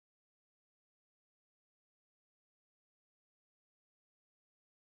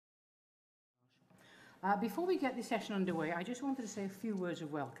Before we get this session underway, I just wanted to say a few words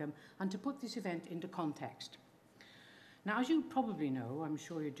of welcome and to put this event into context. Now, as you probably know, I'm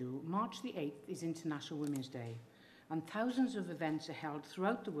sure you do, March the 8th is International Women's Day, and thousands of events are held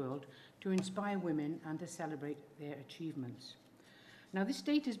throughout the world to inspire women and to celebrate their achievements. Now, this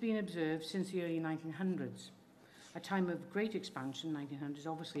date has been observed since the early 1900s, a time of great expansion, 1900s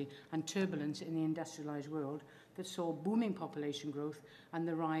obviously, and turbulence in the industrialised world that saw booming population growth and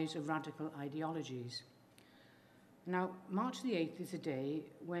the rise of radical ideologies. Now, March the 8th is a day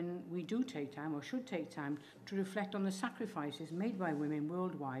when we do take time, or should take time, to reflect on the sacrifices made by women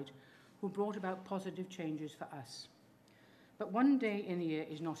worldwide who brought about positive changes for us. But one day in the year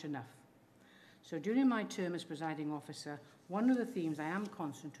is not enough. So during my term as Presiding Officer, one of the themes I am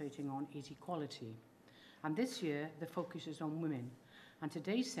concentrating on is equality. And this year, the focus is on women. And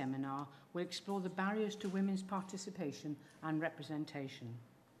today's seminar will explore the barriers to women's participation and representation.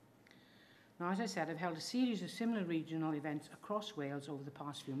 Now, as I said, I've held a series of similar regional events across Wales over the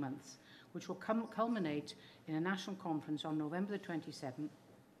past few months, which will culminate in a national conference on November the 22nd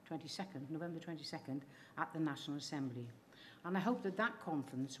at the National Assembly. And I hope that that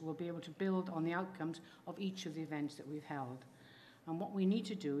conference will be able to build on the outcomes of each of the events that we've held. And what you need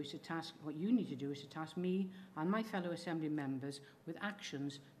to do is to task me and my fellow Assembly members with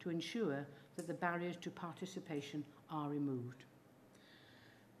actions to ensure that the barriers to participation are removed.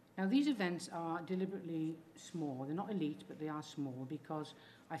 Now, these events are deliberately small. They're not elite, but they are small because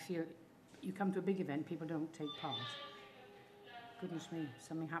I feel you come to a big event, people don't take part. Goodness me,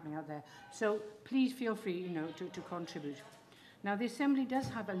 something happening out there. So please feel free, to contribute. Now, the Assembly does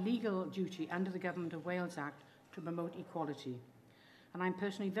have a legal duty under the Government of Wales Act to promote equality. And I'm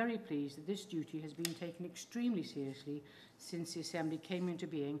personally very pleased that this duty has been taken extremely seriously since the Assembly came into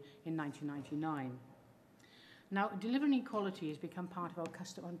being in 1999. Now, delivering equality has become part of our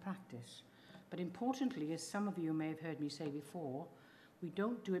custom and practice. But importantly, as some of you may have heard me say before, we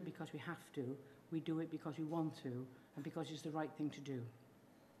don't do it because we have to, we do it because we want to, and because it's the right thing to do.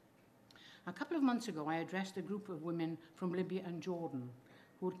 A couple of months ago, I addressed a group of women from Libya and Jordan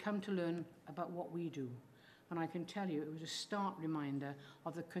who had come to learn about what we do. And I can tell you it was a stark reminder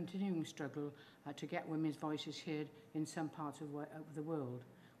of the continuing struggle to get women's voices heard in some parts of the world.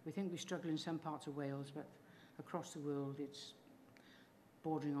 We think we struggle in some parts of Wales, but across the world it's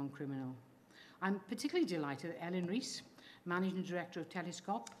bordering on criminal. I'm particularly delighted that Ellen Rees, Managing Director of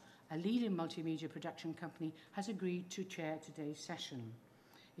Telescope, a leading multimedia production company, has agreed to chair today's session.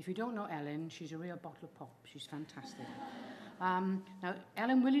 If you don't know Ellen, she's a real bottle of pop. She's fantastic. Now,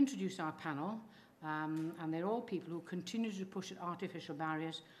 Ellen will introduce our panel, and they're all people who continue to push at artificial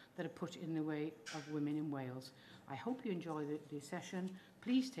barriers that are put in the way of women in Wales. I hope you enjoy the session.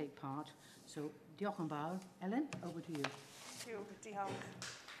 Please take part. So, diolch yn fawr. Ellen, over to you. Thank you. Diolch.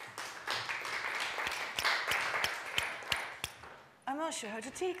 I'm not sure how to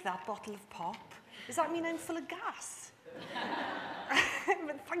take that bottle of pop. Does that mean I'm full of gas?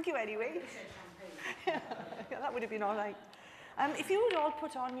 But thank you anyway. Yeah, that would have been all right. If you would all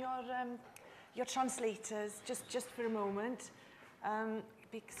put on your translators just for a moment,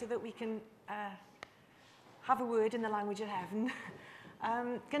 so that we can have a word in the language of heaven.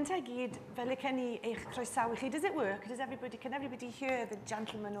 Gynta I gyd, fel y cyn I eich croesawu chi, can everybody hear the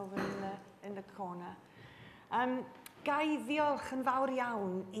gentleman over in the corner? Gai ddiolch yn fawr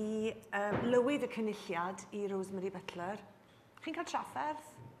iawn I Llywydd y Cynulliad I Rosemary Butler. Chi'n cael trafferth?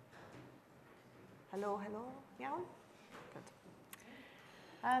 Hello, iawn? Good.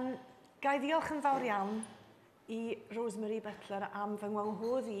 Gai ddiolch yn fawr iawn I Rosemary Butler am fy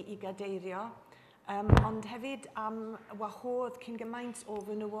ngwahodd I gadeirio, ond hefyd am wahodd cyn gymaint o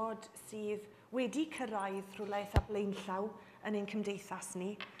fenywod sydd wedi cyrraedd rhywle eitha blaenllaw yn ein cymdeithas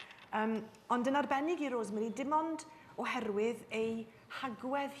ni. Ond yn arbennig I Rosemary, dim ond oherwydd ei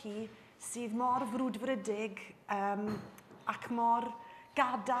hagwedd hi sydd mor frwdfrydig ac mor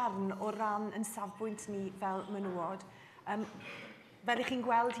gadarn o ran yn safbwynt ni fel menywod. Fel ych chi'n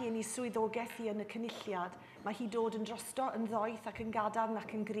gweld hi yn ei swyddogaeth hi yn y cynulliad, mae hi dod yn drosto yn ddoeth ac yn gadarn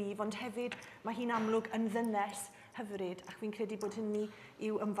ac yn gryf, ond hefyd mae hi'n amlwg yn ddynes hyfryd, ac fi'n credu bod hynny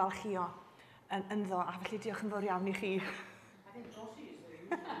i'w ymfalchio ynddo, a felly diolch yn fawr iawn I chi.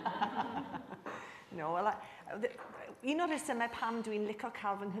 No, well, un o'r resymau pam dwi'n licio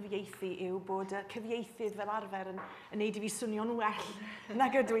cael fy nghyfieithu yw bod y cyfieithydd fel arfer yn neud I fi swnio'n well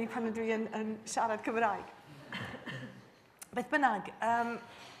nag ydw I pan ydw I yn siarad Cymraeg. Beth bynnag,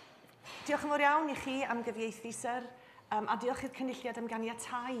 diolch yn fawr iawn I chi am gyfieithu, Sir, a diolch i'r cynulliad am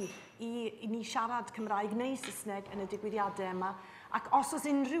ganiatáu I ni siarad Cymraeg neu Saesneg yn y digwyddiadau yma, Ac os oes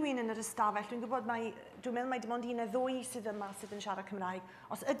unrhyw un yn yr ystafell, dwi'n meddwl mai dim ond un neu ddwy sydd yma sydd yn siarad Cymraeg.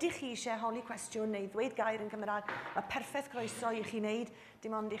 Os ydych chi eisiau holi cwestiwn neu ddweud gair yn Gymraeg, mae perffaith croeso i chi wneud,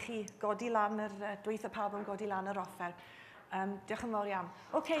 dim ond i chi godi lan dweithio pawb yn godi lan yr offer. Diolch yn fawr iawn.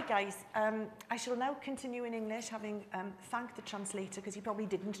 Okay, guys, I shall now continue in English, having thanked the translator, because he probably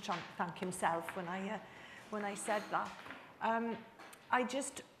didn't thank himself when I said that. I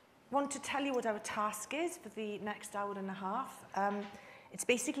just want to tell you what our task is for the next hour and a half. It's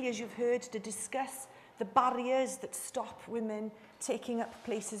basically, as you've heard, to discuss the barriers that stop women taking up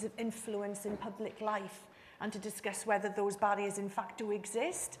places of influence in public life, and to discuss whether those barriers in fact do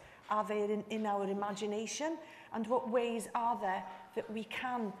exist, are they in our imagination, and what ways are there that we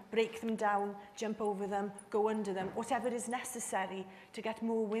can break them down, jump over them, go under them, whatever is necessary to get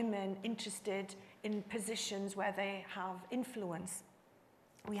more women interested in positions where they have influence.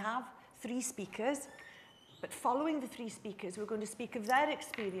 We have 3 speakers, but following the 3 speakers, we're going to speak of their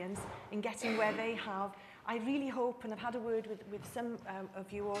experience in getting where they have. I really hope, and I've had a word with some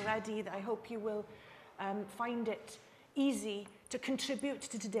of you already, that I hope you will find it easy to contribute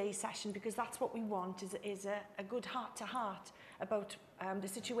to today's session, because that's what we want, is a good heart-to-heart about the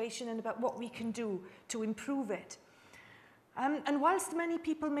situation and about what we can do to improve it. And whilst many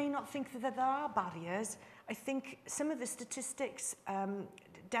people may not think that there are barriers, I think some of the statistics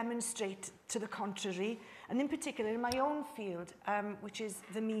demonstrate to the contrary, and in particular in my own field, which is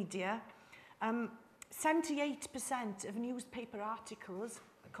the media, 78% of newspaper articles,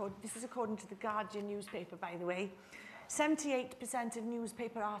 this is according to the Guardian newspaper, by the way, 78% of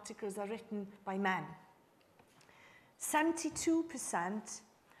newspaper articles are written by men. 72%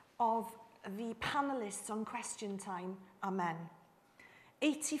 of the panelists on Question Time are men.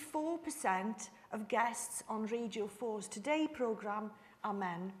 84% of guests on Radio 4's Today programme are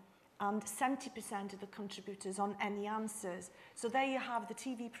men, and 70% of the contributors on Any Answers. So there you have the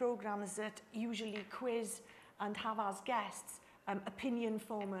TV programmes that usually quiz and have as guests opinion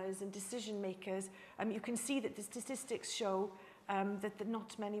formers and decision makers. You can see that the statistics show that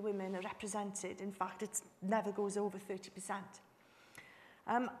not many women are represented. In fact, it never goes over 30%.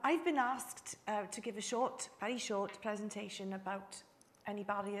 I've been asked to give a very short presentation about any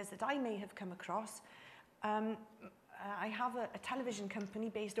barriers that I may have come across. I have a television company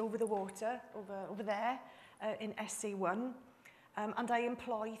based over the water, over there in SA1, and I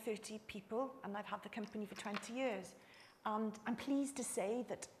employ 30 people, and I've had the company for 20 years. And I'm pleased to say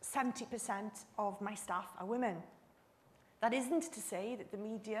that 70% of my staff are women. That isn't to say that the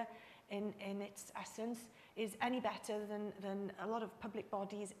media, in its essence, is any better than a lot of public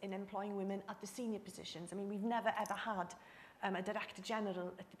bodies in employing women at the senior positions. I mean, we've never ever had a Director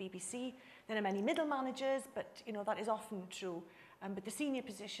General at the BBC. There are many middle managers, but that is often true. But the senior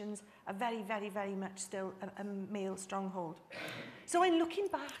positions are very, very, very much still a male stronghold. So in looking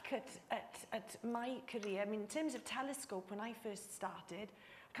back at my career, I mean, in terms of Telescope, when I first started,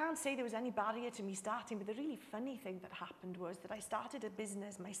 I can't say there was any barrier to me starting, but the really funny thing that happened was that I started a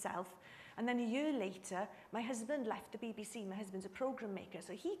business myself, and then a year later, my husband left the BBC. My husband's a programme maker,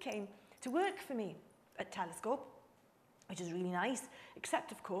 so he came to work for me at Telescope, which is really nice,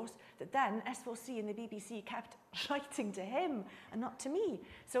 except, of course, that then S4C and the BBC kept writing to him and not to me.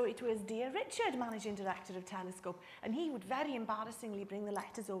 So it was Dear Richard, Managing Director of Telescope, and he would very embarrassingly bring the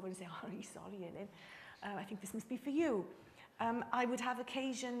letters over and say, oh, really sorry, Ellen, I think this must be for you. I would have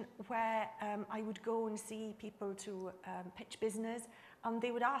occasion where I would go and see people to pitch business, and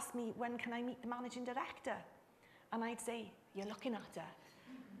they would ask me, when can I meet the Managing Director? And I'd say, you're looking at her.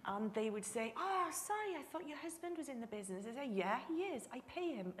 And they would say, oh, sorry, I thought your husband was in the business. I say, yeah, he is. I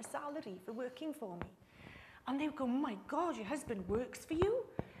pay him a salary for working for me. And they would go, oh my God, your husband works for you?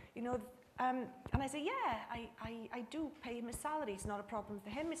 And I say, yeah, I do pay him a salary. It's not a problem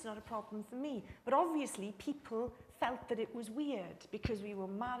for him. It's not a problem for me. But obviously, people felt that it was weird because we were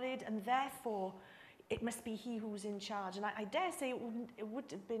married, and therefore, it must be he who's in charge. And I dare say it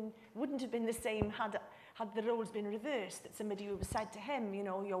wouldn't have been the same had the roles been reversed, that somebody would have said to him,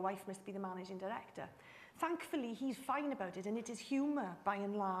 your wife must be the managing director. Thankfully, he's fine about it, and it is humour, by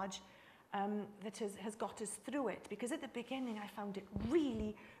and large, that has got us through it. Because at the beginning, I found it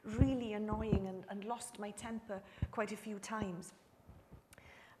really, really annoying and lost my temper quite a few times.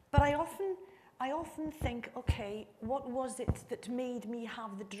 But I often think, okay, what was it that made me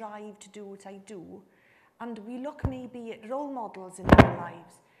have the drive to do what I do? And we look maybe at role models in our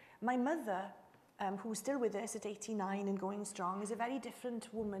lives. My mother, who's still with us at 89 and going strong, is a very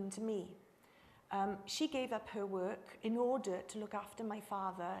different woman to me. She gave up her work in order to look after my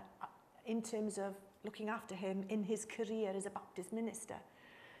father in terms of looking after him in his career as a Baptist minister.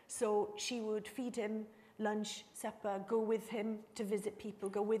 So she would feed him lunch, supper, go with him to visit people,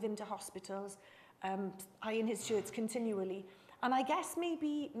 go with him to hospitals, iron his shirts continually. And I guess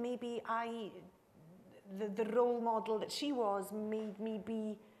maybe the role model that she was made me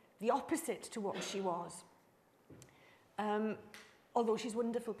be the opposite to what she was. Although she's a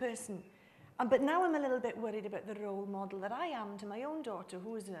wonderful person. But now I'm a little bit worried about the role model that I am to my own daughter,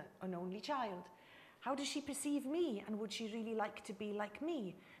 who is an only child. How does she perceive me, and would she really like to be like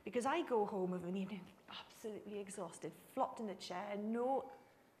me? Because I go home of an evening absolutely exhausted, flopped in a chair, no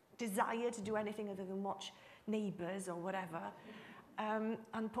desire to do anything other than watch Neighbours or whatever,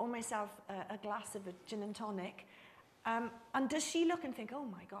 and pour myself a glass of a gin and tonic. And does she look and think, oh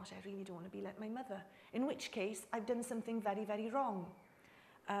my gosh, I really don't want to be like my mother? In which case, I've done something very, very wrong.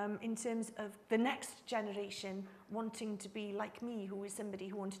 In terms of the next generation wanting to be like me, who is somebody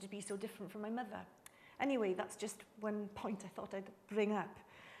who wanted to be so different from my mother. Anyway, that's just one point I thought I'd bring up.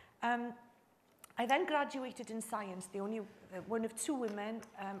 I then graduated in science, the only one of 2 women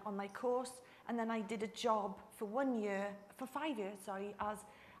on my course, and then I did a job for 5 years, sorry,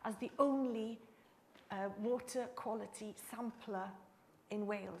 as the only water quality sampler in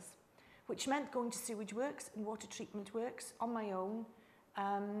Wales, which meant going to sewage works and water treatment works on my own,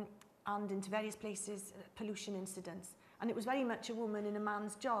 and into various places, pollution incidents. And it was very much a woman in a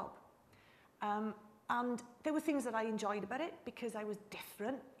man's job. And there were things that I enjoyed about it because I was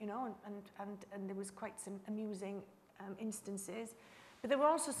different, you know, and there was quite some amusing instances. But there were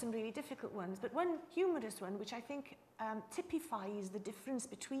also some really difficult ones. But one humorous one, which I think typifies the difference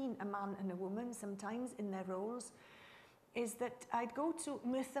between a man and a woman sometimes in their roles, is that I'd go to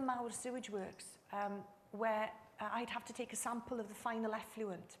Mewn sewage works where I'd have to take a sample of the final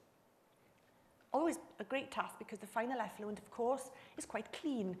effluent. Always a great task because the final effluent, of course, is quite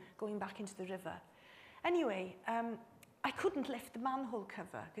clean going back into the river. Anyway, I couldn't lift the manhole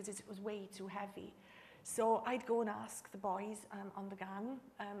cover because it was way too heavy. So I'd go and ask the boys on the gang,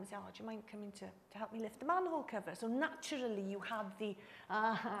 say, oh, do you mind coming to help me lift the manhole cover? So naturally you had the,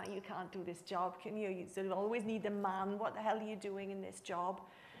 you can't do this job, can you? You sort of always need a man. What the hell are you doing in this job?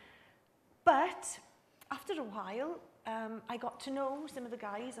 But after a while, I got to know some of the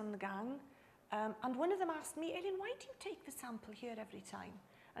guys on the gang, and one of them asked me, Aileen, why do you take the sample here every time?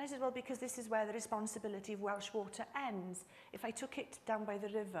 And I said, well, because this is where the responsibility of Welsh Water ends. If I took it down by the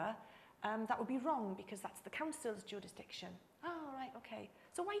river, that would be wrong because that's the council's jurisdiction. Oh, right, okay.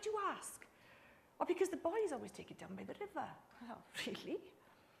 So why do you ask? Well, because the boys always take it down by the river. Oh, really?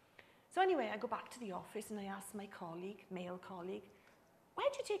 So anyway, I go back to the office and I ask my colleague, male colleague, where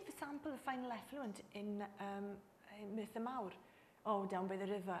do you take the sample of final effluent in Mewn? Oh, down by the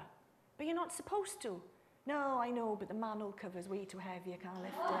river. But you're not supposed to. No, I know, but the manhole cover's way too heavy, I can't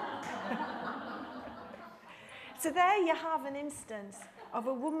lift it. So there you have an instance of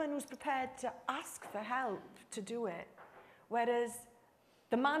a woman who's prepared to ask for help to do it, whereas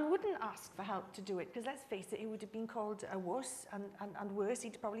the man wouldn't ask for help to do it, because let's face it, he would have been called a wuss, and worse,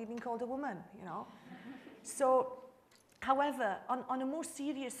 he'd probably been called a woman, you know. So, however, on a more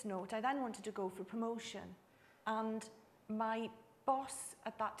serious note, I then wanted to go for promotion, and my boss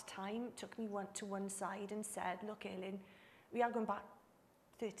at that time took me to one side and said, look, Aileen, we are going back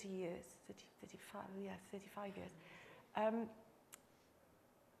 30 years, 35 years.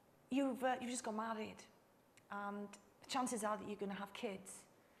 You've just got married, and the chances are that you're going to have kids.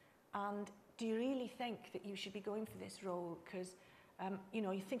 And do you really think that you should be going for this role? Because, you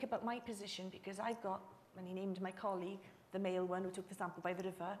know, you think about my position, because I've got, and he named my colleague, the male one who took the sample by the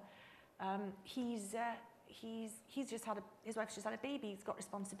river, he's just had his wife's just had a baby, he's got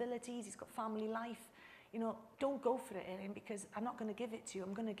responsibilities, he's got family life. You know, don't go for it, Aileen, because I'm not going to give it to you,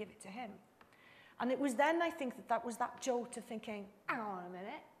 I'm going to give it to him. And it was then, I think, that was that jolt of thinking, hang on a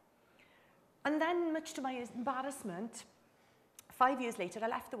minute. And then, much to my embarrassment, 5 years later, I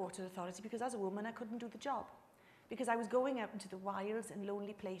left the Water Authority because as a woman, I couldn't do the job. Because I was going out into the wilds and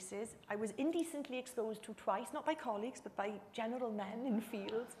lonely places. I was indecently exposed to twice, not by colleagues, but by general men in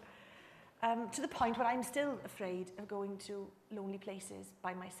fields, to the point where I'm still afraid of going to lonely places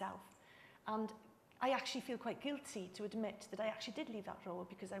by myself. And I actually feel quite guilty to admit that I actually did leave that role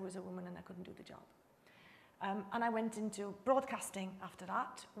because I was a woman and I couldn't do the job. And I went into broadcasting after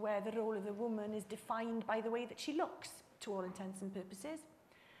that, where the role of the woman is defined by the way that she looks, to all intents and purposes.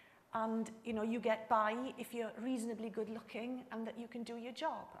 And, you know, you get by if you're reasonably good looking and that you can do your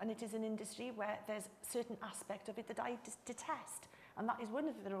job. And it is an industry where there's a certain aspect of it that I detest. And that is one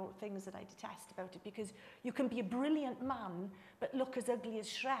of the things that I detest about it, because you can be a brilliant man, but look as ugly as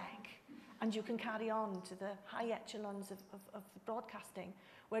Shrek, and you can carry on to the high echelons of broadcasting.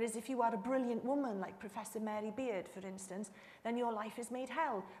 Whereas if you are a brilliant woman, like Professor Mary Beard, for instance, then your life is made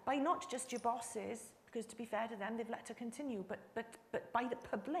hell by not just your bosses, because to be fair to them, they've let her continue, but by the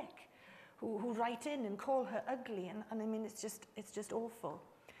public who write in and call her ugly, and I mean, it's just awful.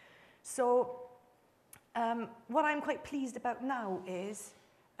 So what I'm quite pleased about now is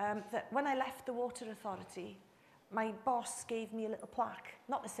that when I left the Water Authority, my boss gave me a little plaque,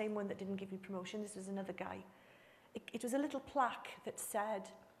 not the same one that didn't give me promotion, this was another guy. It was a little plaque that said,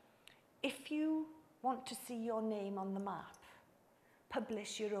 if you want to see your name on the map,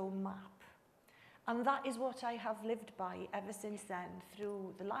 publish your own map. And that is what I have lived by ever since then,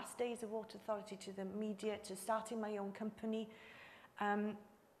 through the last days of Water Authority, to the media, to starting my own company. And,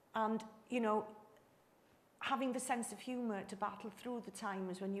 you know, having the sense of humour to battle through the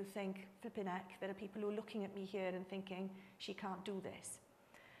times when you think, flipping heck, there are people who are looking at me here and thinking, she can't do this.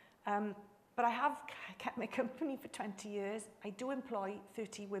 But I have kept my company for 20 years. I do employ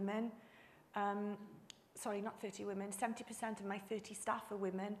 30 women. Sorry, not 30 women, 70% of my 30 staff are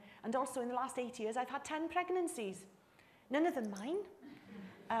women. And also in the last 8 years, I've had 10 pregnancies. None of them mine.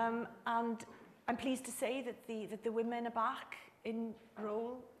 And I'm pleased to say that the women are back in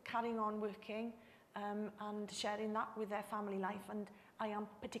role, carrying on working, and sharing that with their family life. And I am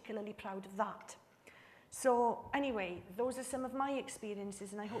particularly proud of that. So anyway, those are some of my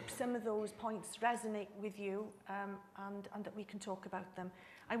experiences, and I hope some of those points resonate with you, and that we can talk about them.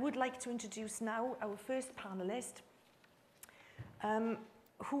 I would like to introduce now our first panellist,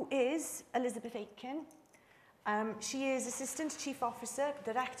 who is Elizabeth Aiken. She is Assistant Chief Officer,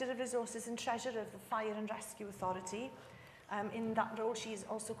 Director of Resources and Treasurer of the Fire and Rescue Authority. In that role, she is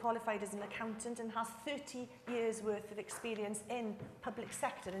also qualified as an accountant and has 30 years' worth of experience in public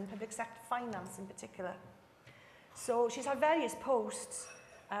sector finance in particular. So she's had various posts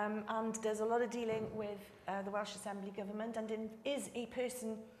and does a lot of dealing with the Welsh Assembly Government, and is a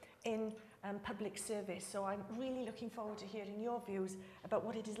person in public service. So I'm really looking forward to hearing your views about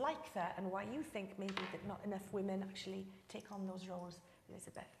what it is like there and why you think maybe that not enough women actually take on those roles.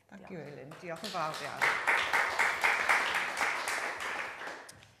 Elizabeth. Thank you, Elin. Diolch yn fawr iawn.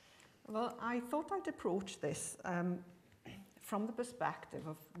 Well, I thought I'd approach this from the perspective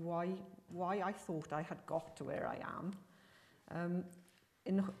of why I thought I had got to where I am,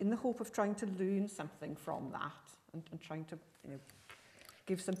 in the hope of trying to learn something from that and trying to, you know,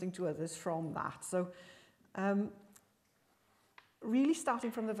 give something to others from that. So really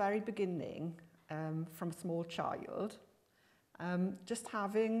starting from the very beginning, from a small child, just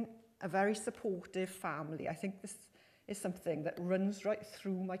having a very supportive family. I think this is something that runs right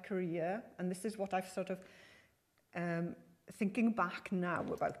through my career, and this is what I've sort of, thinking back now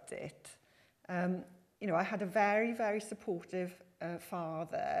about it, you know, I had a very, very supportive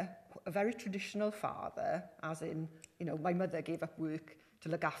father, a very traditional father, as in, you know, my mother gave up work to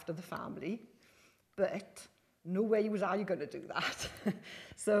look after the family, but no way was I going to do that.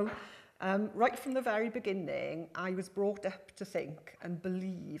 So right from the very beginning, I was brought up to think and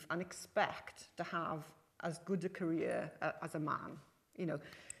believe and expect to have as good a career as a man. You know,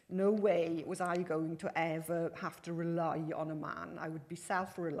 no way was I going to ever have to rely on a man. I would be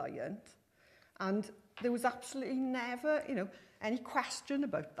self-reliant. And there was absolutely never, you know, any question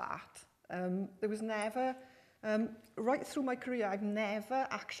about that. There was never, right through my career, I've never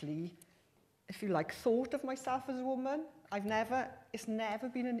actually, if you like, thought of myself as a woman. It's never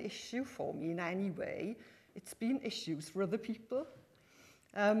been an issue for me in any way. It's been issues for other people.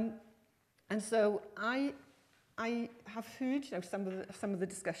 And so I have heard, you know, some of the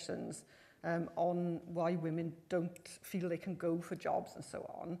discussions on why women don't feel they can go for jobs and so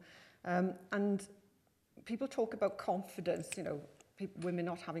on. And people talk about confidence, you know, women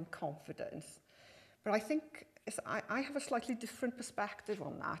not having confidence. But I think I have a slightly different perspective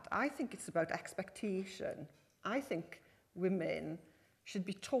on that. I think it's about expectation. I think women should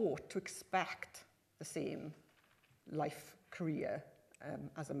be taught to expect the same life career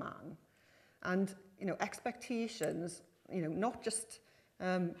as a man. And, you know, expectations, you know, not just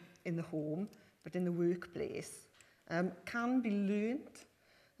in the home, but in the workplace, can be learnt.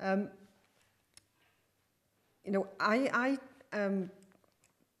 You know, I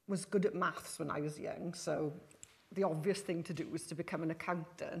was good at maths when I was young, so the obvious thing to do was to become an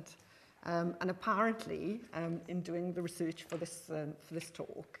accountant. And apparently, in doing the research for this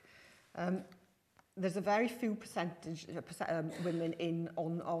talk, there's a very few percentage women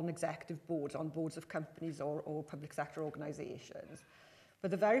on executive boards, on boards of companies or public sector organisations.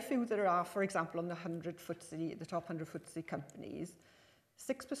 But the very few that are, for example, on the top 100 FTSE companies,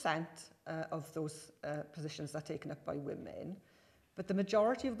 6% of those positions are taken up by women. But the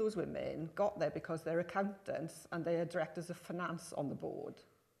majority of those women got there because they're accountants and they are directors of finance on the board.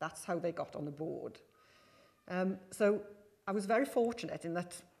 That's how they got on the board. So I was very fortunate in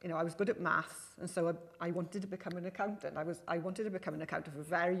that you know, I was good at maths, and so I wanted to become an accountant. I wanted to become an accountant from a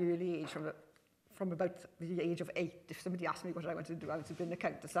very early age, from about the age of 8. If somebody asked me what I wanted to do, I wanted to be an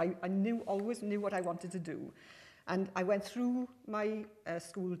accountant. So I always knew what I wanted to do. And I went through my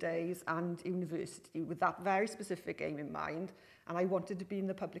school days and university with that very specific aim in mind, and I wanted to be in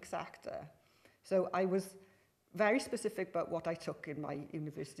the public sector. So I was very specific about what I took in my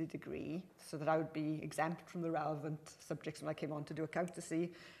university degree, so that I would be exempt from the relevant subjects when I came on to do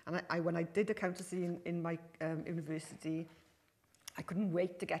accountancy. And when I did accountancy in my university, I couldn't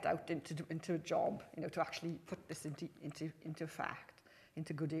wait to get out into a job, you know, to actually put this into effect,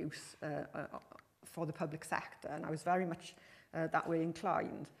 into good use for the public sector. And I was very much that way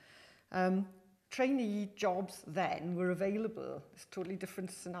inclined. Trainee jobs then were available. It's a totally different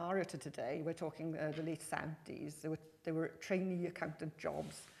scenario to today. We're talking the late 70s. There were trainee accountant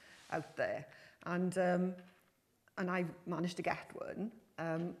jobs out there. And I managed to get one,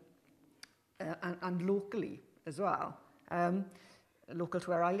 and locally as well, local to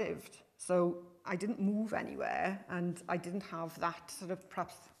where I lived. So I didn't move anywhere, and I didn't have that sort of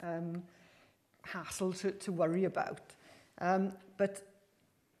perhaps hassle to worry about. But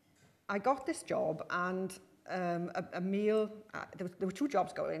I got this job, and a male, there were 2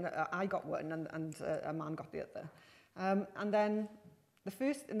 jobs going. I got one, and a man got the other. And then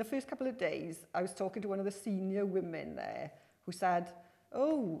in the first couple of days, I was talking to one of the senior women there who said,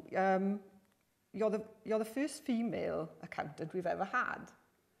 "Oh, you're the first female accountant we've ever had."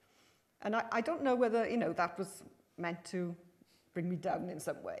 And I don't know whether, you know, that was meant to bring me down in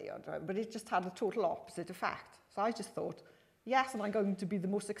some way, but it just had a total opposite effect. So I just thought, yes, and I'm going to be the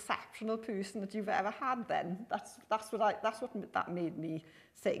most exceptional person that you've ever had then. That's what that made me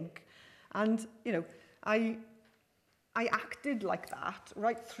think. And, you know, I acted like that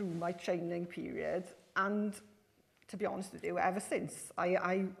right through my training period, and to be honest with you, ever since,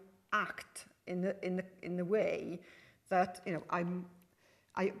 I act in the way that, you know, I'm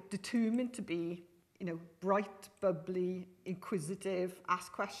determined to be, you know, bright, bubbly, inquisitive,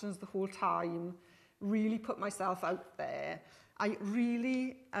 ask questions the whole time, really put myself out there. I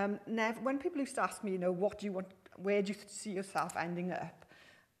really never, when people used to ask me, you know, what do you want, where do you see yourself ending up,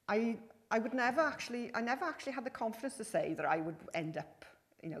 I never actually had the confidence to say that I would end up,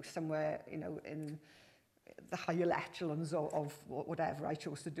 you know, somewhere, you know, in the higher echelons of whatever I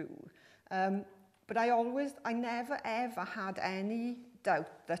chose to do. But I never ever had any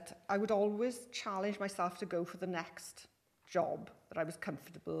doubt that I would always challenge myself to go for the next job that I was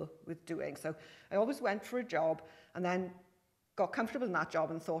comfortable with doing. So I always went for a job and then got comfortable in that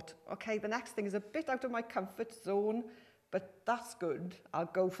job and thought, okay, the next thing is a bit out of my comfort zone, but that's good. I'll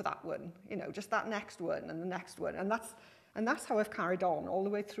go for that one, you know, just that next one and the next one. And that's how I've carried on all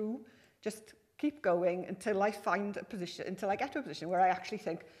the way through. Just keep going until I find a position, until I get to a position where I actually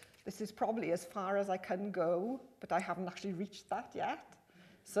think, this is probably as far as I can go, but I haven't actually reached that yet.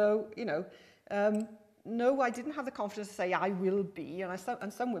 So, you know, no, I didn't have the confidence to say I will be,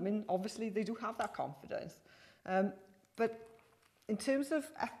 and some women, obviously, they do have that confidence. But in terms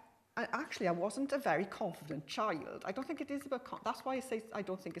of, actually, I wasn't a very confident child. I don't think it is about, that's why I say I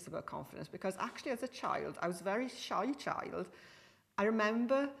don't think it's about confidence, because actually as a child, I was a very shy child. I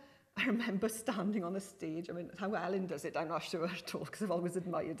remember standing on the stage. I mean, how Ellen does it, I'm not sure at all, because I've always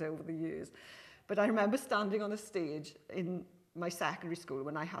admired her over the years. But I remember standing on the stage in my secondary school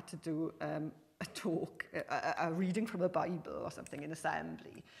when I had to do a talk, a reading from the Bible or something in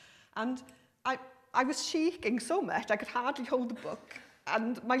assembly. And I was shaking so much, I could hardly hold the book.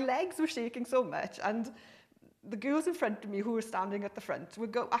 And my legs were shaking so much. And the girls in front of me who were standing at the front were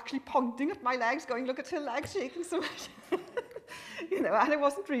actually pointing at my legs, going, look at her legs shaking so much. You know, and I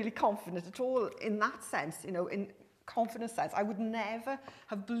wasn't really confident at all in that sense, you know, in confidence sense. I would never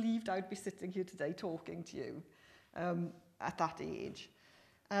have believed I would be sitting here today talking to you at that age.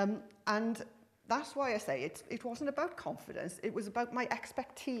 And that's why I say it wasn't about confidence. It was about my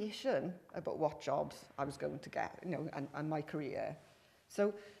expectation about what jobs I was going to get, you know, and my career.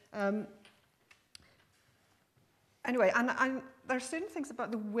 So, anyway, and there are certain things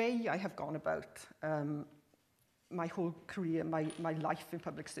about the way I have gone about my whole career, my life in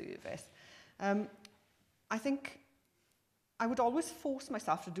public service. I think I would always force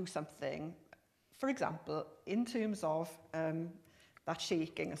myself to do something. For example, in terms of that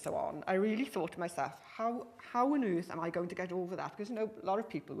shaking and so on, I really thought to myself, how on earth am I going to get over that? Because, you know, a lot of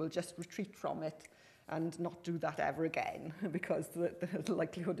people will just retreat from it and not do that ever again because the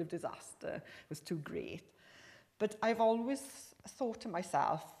likelihood of disaster was too great. But I've always thought to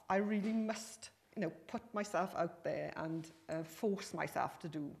myself, I really must, you know, put myself out there and force myself to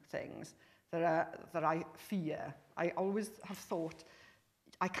do things that I fear. I always have thought,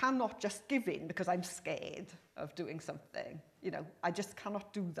 I cannot just give in because I'm scared of doing something. You know, I just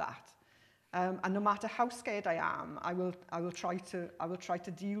cannot do that. And no matter how scared I am, I will try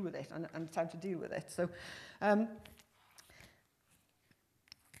to deal with it and attempt to deal with it. So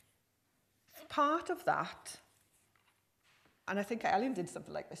part of that, and I think Ellen did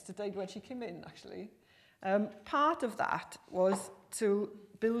something like this today when she came in, actually. Part of that was to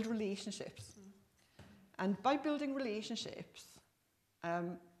build relationships. And by building relationships,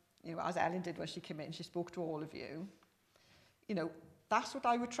 you know, as Ellen did when she came in, she spoke to all of you, you know, that's what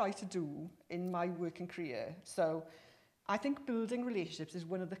I would try to do in my working career. So I think building relationships is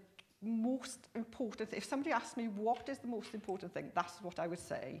one of the most important, if somebody asked me what is the most important thing, that's what I would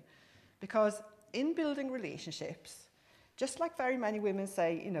say. Because in building relationships, just like very many women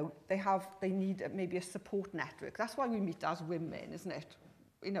say, you know, they need maybe a support network. That's why we meet as women, isn't it?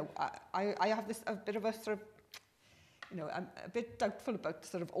 You know, I have this a bit of a sort of, you know, I'm a bit doubtful about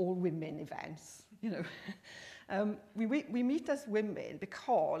sort of all women events, you know. We meet as women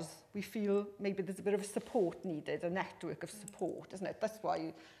because we feel maybe there's a bit of a support needed, a network of support, isn't it? That's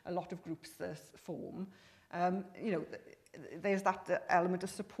why a lot of groups form. You know, there's that element of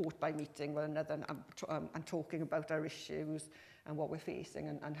support by meeting one another and talking about our issues and what we're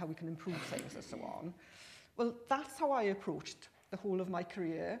facing and how we can improve things and so on. Well, that's how I approached the whole of my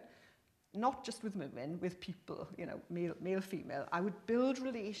career. Not just with women, with people, you know, male, female. I would build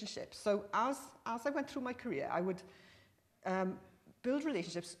relationships. So as I went through my career, I would build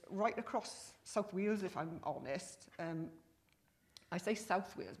relationships right across South Wales, if I'm honest. I say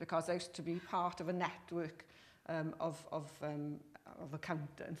South Wales because I used to be part of a network of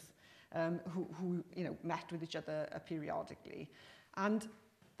accountants who you know, met with each other periodically. And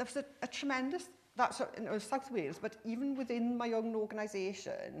there was a tremendous, that's South Wales, but even within my own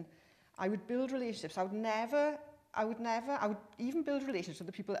organisation, I would build relationships. I would even build relationships with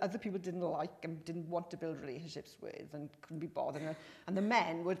the people that other people didn't like and didn't want to build relationships with and couldn't be bothered. And the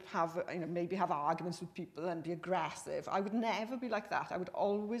men would have, you know, maybe have arguments with people and be aggressive. I would never be like that. I would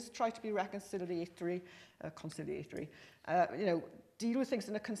always try to be conciliatory, you know, deal with things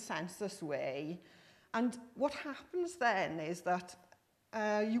in a consensus way. And what happens then is that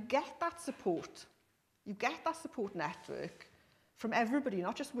you get that support. You get that support network from everybody,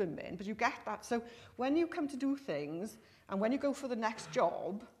 not just women, but you get that. So when you come to do things and when you go for the next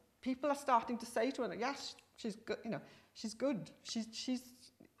job, people are starting to say to her, yes, she's good, you know, she's good.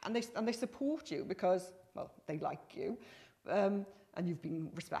 And they support you because, well, they like you. And you've been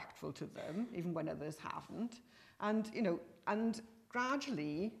respectful to them, even when others haven't. And, you know, and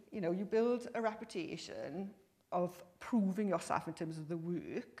gradually, you know, you build a reputation of proving yourself in terms of the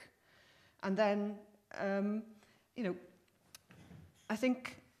work. And then, you know, I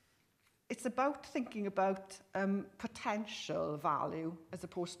think it's about thinking about potential value as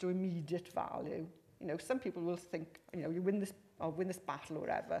opposed to immediate value. You know, some people will think, you know, you win this battle or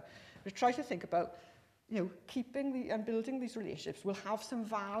whatever. But try to think about, you know, keeping and building these relationships will have some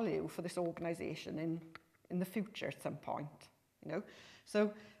value for this organisation in the future at some point. You know,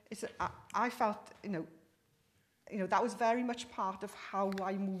 so I felt, you know, that was very much part of how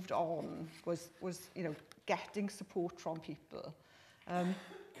I moved on was you know, getting support from people.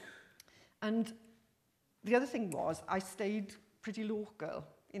 And the other thing was I stayed pretty local,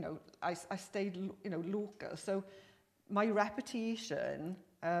 you know, I stayed, you know, local. So my reputation,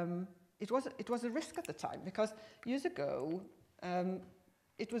 it was a risk at the time because years ago,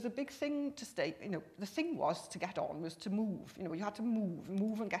 it was a big thing to stay, you know, the thing was to get on, was to move, you know, you had to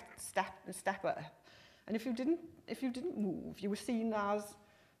move and get step up. And if you didn't move, you were seen as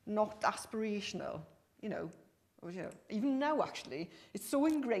not aspirational, you know. You know, even now, actually, it's so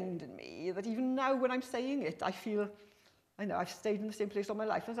ingrained in me that even now when I'm saying it, I feel, I know, I've stayed in the same place all my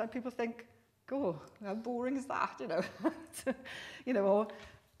life, and people think, oh, how boring is that, you know? You know, or,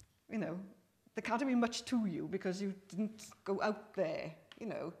 you know, there can't be much to you because you didn't go out there, you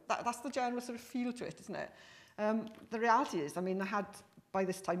know. That's the general sort of feel to it, isn't it? The reality is, I mean, I had, by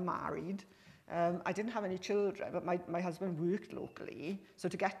this time, married. I didn't have any children, but my husband worked locally, so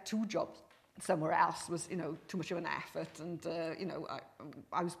to get 2 jobs somewhere else was, you know, too much of an effort, and you know,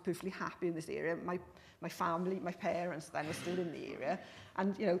 I was perfectly happy in this area. My family, my parents then were still in the area,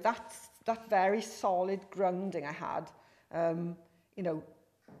 and you know, that very solid grounding I had, you know,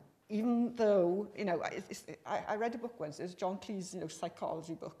 even though, you know, I read a book once, it was John Cleese's, you know,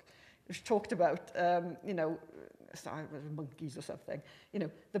 psychology book, which talked about, you know, sorry, monkeys or something, you know,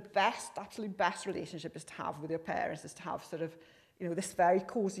 the absolute best relationship is to have with your parents is to have sort of, you know, this very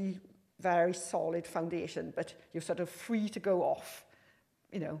cosy, very solid foundation, but you're sort of free to go off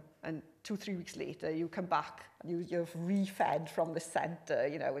you know, and 2-3 weeks later, you come back and you've re-fed from the centre,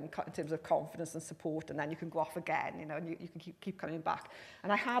 you know, in terms of confidence and support, and then you can go off again, you know, and you can keep coming back.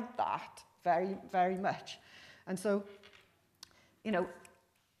 And I had that very, very much. And so, you know,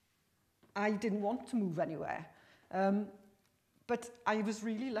 I didn't want to move anywhere. But I was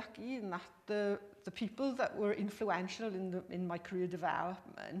really lucky in that the people that were influential in my career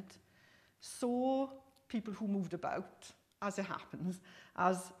development saw people who moved about, as it happens,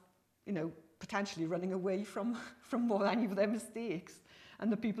 as, you know, potentially running away from any of their mistakes.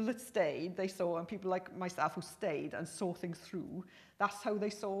 And the people that stayed, they saw, and people like myself who stayed and saw things through, that's how they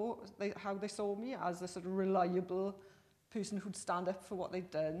saw me, as a sort of reliable person who'd stand up for what they'd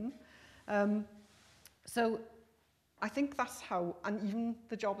done. So I think that's how, and even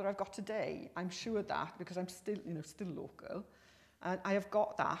the job that I've got today, I'm sure that, because I'm still, you know, still local, and I have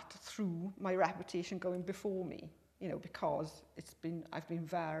got that through my reputation going before me, you know, because I've been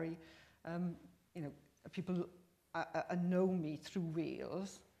very, you know, people know me through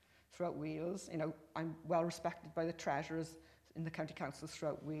throughout Wales. You know, I'm well respected by the treasurers in the county councils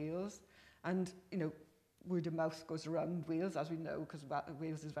throughout Wales, and, you know, word of mouth goes around Wales, as we know, because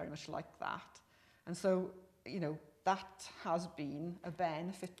Wales is very much like that. And so, you know, that has been a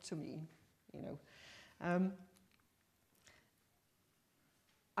benefit to me, you know.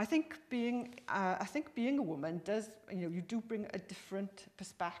 I think being a woman does, you know, you do bring a different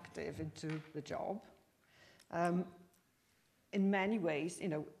perspective into the job. In many ways, you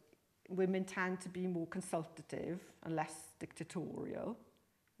know, women tend to be more consultative and less dictatorial,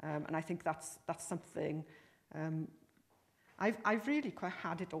 and I think that's something. I've really quite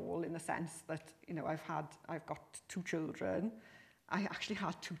had it all, in the sense that, you know, I've got 2 children. I actually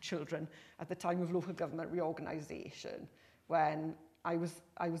had 2 children at the time of local government reorganisation, when I was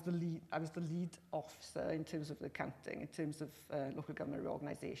the lead officer in terms of the accounting, in terms of local government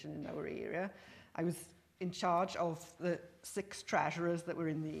reorganisation in our area. I was in charge of the 6 treasurers that were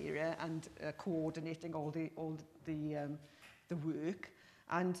in the area, and coordinating all the work.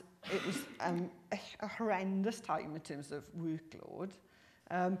 And it was a horrendous time in terms of workload.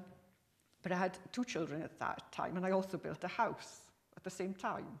 But I had 2 children at that time, and I also built a house at the same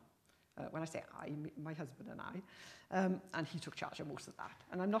time. When I say I, my husband and I, and he took charge of most of that.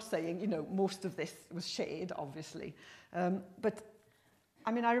 And I'm not saying, you know, most of this was shared, obviously. But,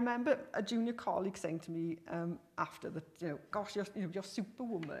 I mean, I remember a junior colleague saying to me after that, you know, gosh, you're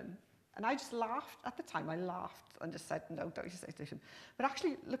superwoman. And I just laughed. At the time, I laughed and just said, no, don't you say to him. But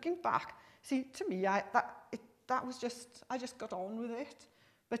actually, looking back, see, to me, that was just, I just got on with it.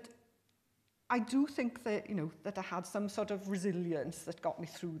 But I do think that, you know, that I had some sort of resilience that got me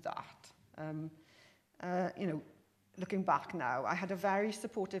through that. You know, looking back now, I had a very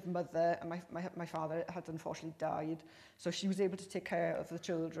supportive mother, and my father had unfortunately died, so she was able to take care of the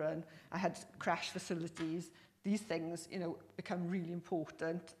children. I had crash facilities. These things, you know, become really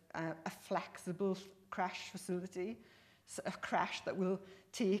important. A flexible crash facility, a crash that will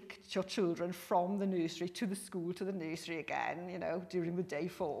take your children from the nursery to the school to the nursery again, you know, during the day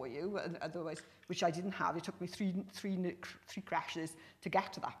for you. And otherwise, which I didn't have. It took me three crashes to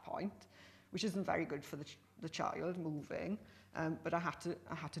get to that point, which isn't very good for the child moving. But I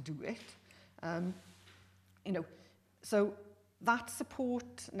had to do it. You know, so that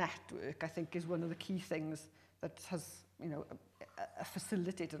support network, I think, is one of the key things that has, you know,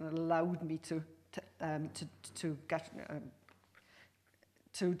 facilitated and allowed me to get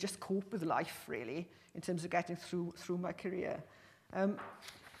to just cope with life, really, in terms of getting through my career. I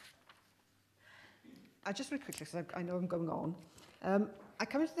just really quickly, because I know I'm going on. I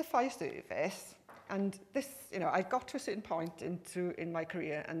come into the fire service, and this, you know, I got to a certain point in my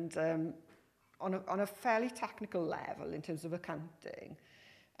career, and on a fairly technical level in terms of accounting.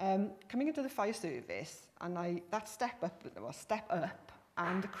 Coming into the fire service, and that step up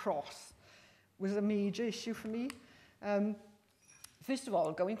and across was a major issue for me. First of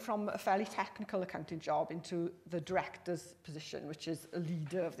all, going from a fairly technical accounting job into the director's position, which is a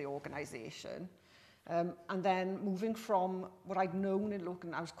leader of the organisation, and then moving from what I'd known in local,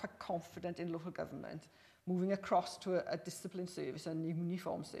 and I was quite confident in local government, moving across to a disciplined service, a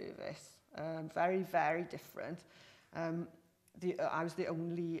uniform service, very, very different. I was the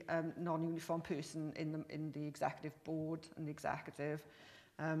only non-uniform person in the executive board and the executive,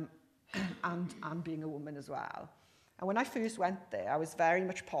 and being a woman as well. And when I first went there, I was very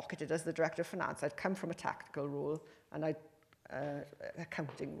much pocketed as the director of finance. I'd come from a tactical role and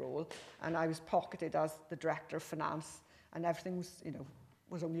accounting role, and I was pocketed as the director of finance, and everything was, you know,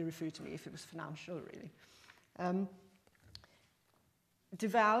 was only referred to me if it was financial, really.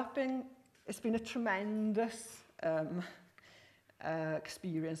 Developing, it's been a tremendous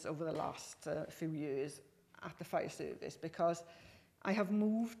experience over the last few years at the fire service, because I have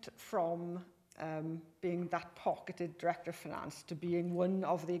moved from being that pocketed director of finance to being one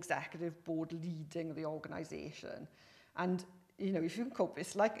of the executive board leading the organisation. And, you know, if you can cope,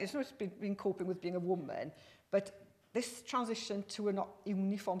 it's not been coping with being a woman, but this transition to a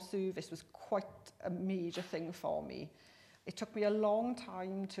uniform service was quite a major thing for me. It took me a long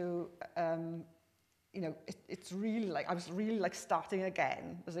time to, you know, it's really like, I was really like starting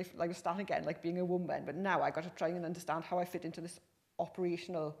again, as if I was starting again, like being a woman, but now I got to try and understand how I fit into this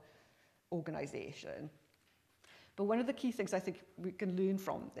operational organisation. But one of the key things I think we can learn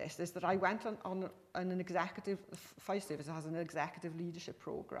from this is that I went on an executive, fire service has an executive leadership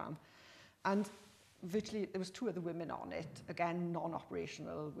programme, and virtually there was 2 other women on it, again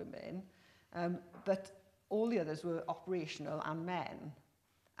non-operational women, but all the others were operational and men.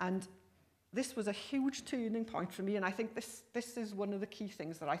 And this was a huge turning point for me, and I think this is one of the key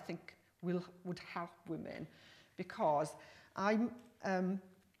things that I think would help women, because I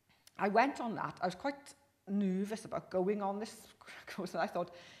went on that. I was quite nervous about going on this course, and I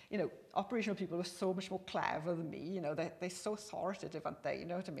thought, you know, operational people were so much more clever than me. You know, they're so authoritative, aren't they? You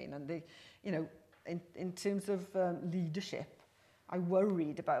know what I mean? And they, you know, in terms of leadership, I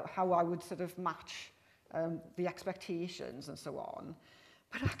worried about how I would sort of match the expectations and so on.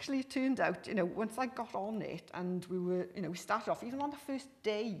 But actually it turned out, you know, once I got on it and we were, you know, we started off even on the first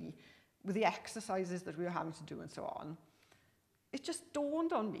day with the exercises that we were having to do and so on, it just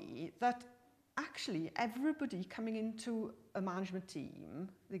dawned on me that actually everybody coming into a management team,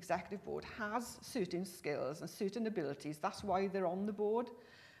 the executive board, has certain skills and certain abilities. That's why they're on the board.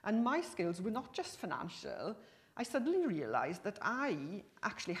 And my skills were not just financial. I suddenly realised that I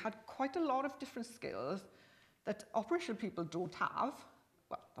actually had quite a lot of different skills that operational people don't have.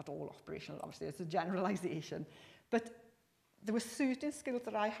 Well, not all operational, obviously, it's a generalisation. But there were certain skills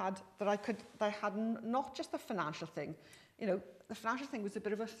that I had that I had not just the financial thing. You know, the financial thing was a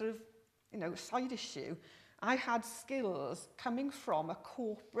bit of a sort of, you know, side issue. I had skills coming from a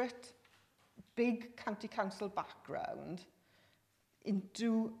corporate, big county council background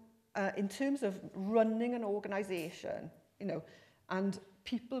into, in terms of running an organisation, you know, and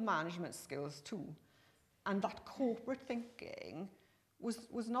people management skills too. And that corporate thinking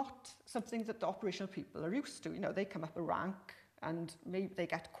was not something that the operational people are used to. You know, they come up a rank and maybe they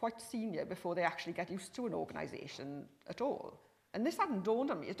get quite senior before they actually get used to an organisation at all. And this hadn't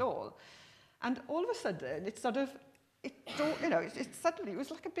dawned on me at all. And all of a sudden, it sort of, it suddenly, it was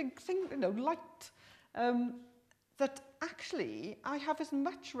like a big thing, you know, light, that actually I have as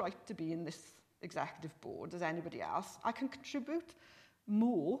much right to be in this executive board as anybody else. I can contribute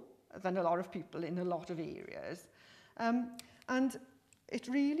more than a lot of people in a lot of areas. And it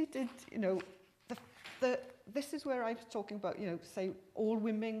really did, you know, this is where I was talking about, you know, say all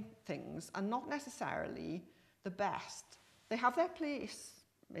women things are not necessarily the best. They have their place,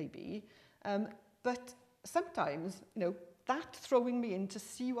 maybe, but sometimes, you know, that throwing me in to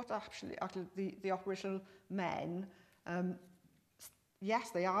see what actually the operational men,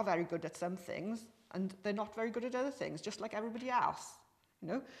 yes, they are very good at some things, and they're not very good at other things, just like everybody else, you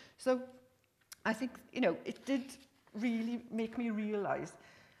know. So I think, you know, it did really make me realise.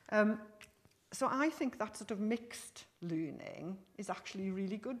 So I think that sort of mixed learning is actually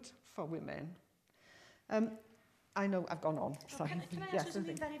really good for women. I know I've gone on. Can I ask you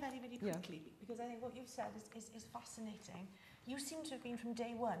something very, very, very quickly? Yeah. Because I think what you've said is fascinating. You seem to have been from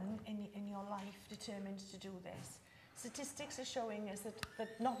day one in your life determined to do this. Statistics are showing us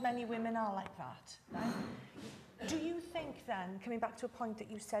that not many women are like that. Right? Do you think then, coming back to a point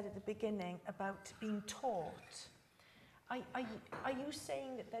that you said at the beginning about being taught, are you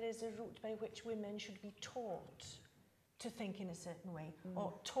saying that there is a route by which women should be taught to think in a certain way,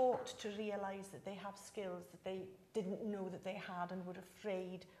 or taught to realise that they have skills that they didn't know that they had and were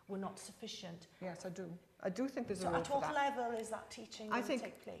afraid were not sufficient? Yes, I do. I do think there's a role for that. At what level is that teaching going to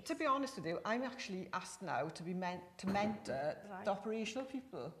take place? To be honest with you, I'm actually asked now to be to mentor the operational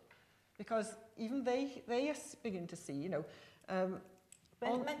people, because even they are beginning to see, you know.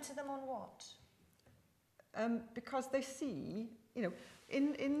 Mentor them on what? Because they see, you know,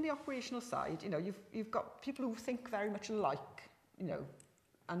 in the operational side, you know, you've got people who think very much alike, you know,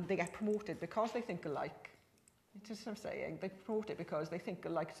 and they get promoted because they think alike. You see what I'm saying? They promote it because they think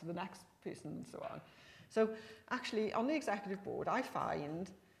alike to the next person and so on. So actually, on the executive board, I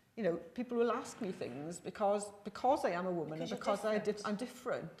find, you know, people will ask me things because I am a woman, because and because I'm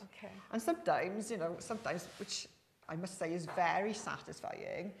different. Okay. And sometimes, you know, which I must say is very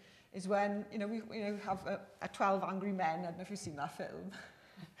satisfying, is when, you know, we have a 12 Angry Men, I don't know if you've seen that film,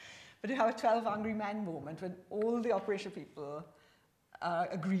 but you have a 12 Angry Men moment when all the operational people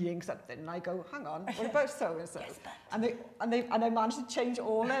agreeing something, and I go, hang on, what about so-and-so? Yes, and I manage to change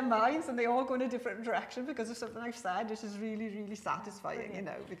all their minds, and they all go in a different direction because of something I've said, which is really, really satisfying, you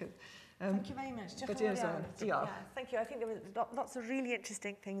know, because... thank you very much. Yeah, thank you. I think there was lots of really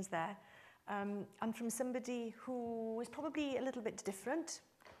interesting things there. And from somebody who is probably a little bit different,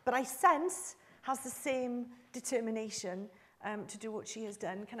 but I sense has the same determination to do what she has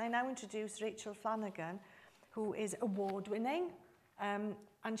done. Can I now introduce Rachel Flanagan, who is award-winning,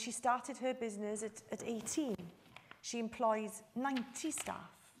 and she started her business at 18. She employs 90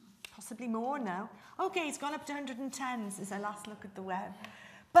 staff, possibly more now. Okay, it's gone up to 110 since I last looked at the web.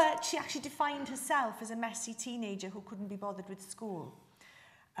 But she actually defined herself as a messy teenager who couldn't be bothered with school.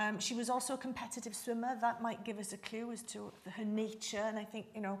 She was also a competitive swimmer. That might give us a clue as to her nature. And I think,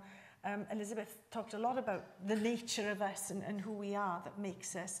 you know, Elizabeth talked a lot about the nature of us and who we are that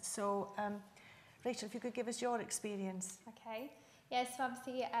makes us. So, Rachel, if you could give us your experience. Okay. Yes, so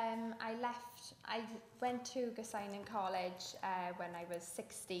obviously I went to Gysainen College when I was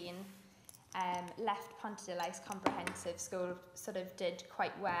 16. Left Pontarddulais Comprehensive School, sort of did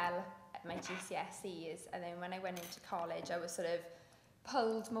quite well at my GCSEs, and then when I went into college I was sort of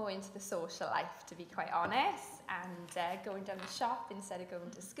pulled more into the social life, to be quite honest, and going down the shop instead of going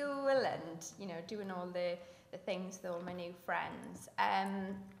to school, and you know, doing all the things with all my new friends.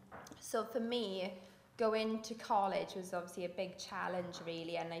 So for me, going to college was obviously a big challenge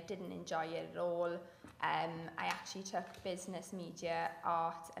really, and I didn't enjoy it at all. I actually took business, media,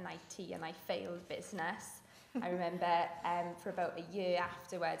 art and IT, and I failed business. I remember for about a year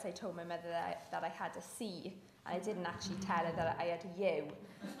afterwards I told my mother that I had a C, and I didn't actually tell her that I had a U.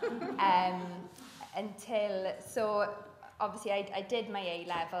 So obviously I did my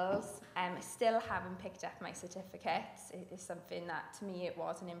A-levels. I still haven't picked up my certificates. It is something that to me it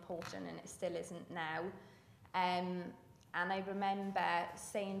wasn't important, and it still isn't now. And I remember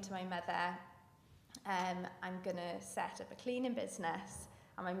saying to my mother, I'm going to set up a cleaning business.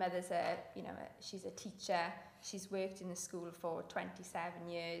 And my mother's she's a teacher. She's worked in the school for 27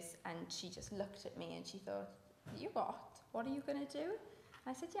 years, and she just looked at me and she thought, you what? What are you going to do? And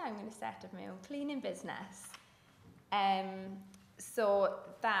I said, yeah, I'm going to set up my own cleaning business. So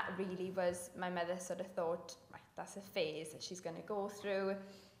that really was, my mother sort of thought, right, that's a phase that she's going to go through,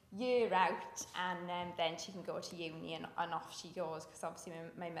 year out, and then she can go to uni, and off she goes, because obviously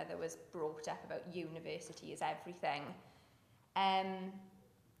my mother was brought up about university is everything.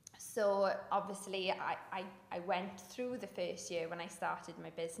 So obviously I went through the first year when I started my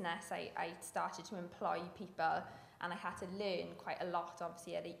business. I started to employ people, and I had to learn quite a lot,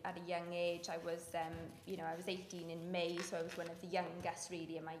 obviously, at a young age. I was, I was 18 in May, so I was one of the youngest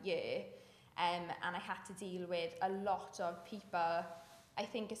really in my year. And I had to deal with a lot of people. I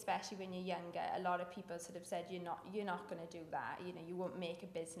think especially when you're younger, a lot of people sort of said, you're not going to do that. You know, you won't make a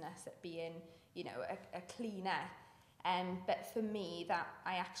business at being, you know, a cleaner. But for me, that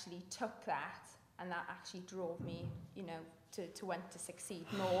I actually took that, and that actually drove me, you know, to want to succeed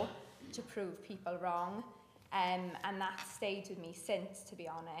more, to prove people wrong. And that stayed with me since, to be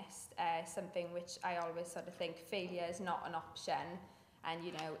honest. Something which I always sort of think failure is not an option. And,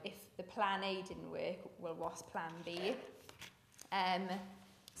 you know, if the plan A didn't work, well, what's plan B?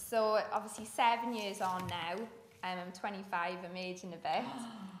 So obviously 7 years on now, I'm 25, I'm aging a bit,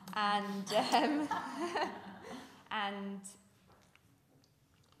 and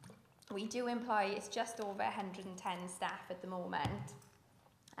we do employ, it's just over 110 staff at the moment.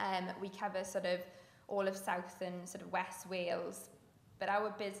 We cover sort of all of South and sort of West Wales, but our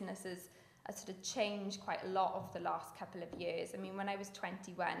business has sort of changed quite a lot over the last couple of years. I mean, when I was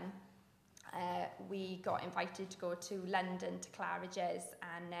 21, we got invited to go to London to Claridge's,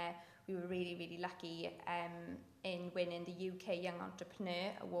 and we were really, really lucky in winning the UK Young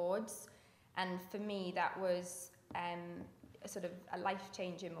Entrepreneur Awards. And for me, that was sort of a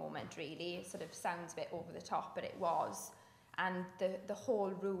life-changing moment, really. It sort of sounds a bit over the top, but it was. And the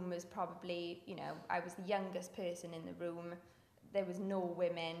whole room was probably, you know, I was the youngest person in the room. There was no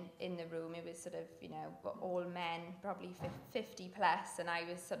women in the room. It was sort of, you know, all men, probably 50 plus. And I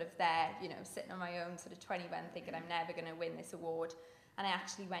was sort of there, you know, sitting on my own, sort of 21, thinking I'm never going to win this award. And I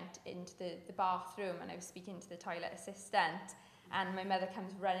actually went into the bathroom, and I was speaking to the toilet assistant. And my mother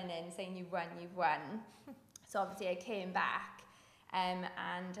comes running in saying, you've won, you've won. So obviously I came back. And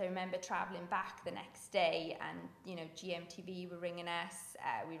I remember travelling back the next day, and, you know, GMTV were ringing us,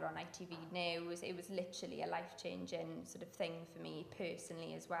 we were on ITV News. It was literally a life-changing sort of thing for me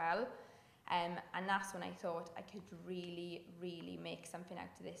personally as well. And that's when I thought I could really, really make something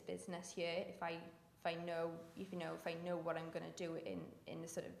out of this business here if I know what I'm going to do in the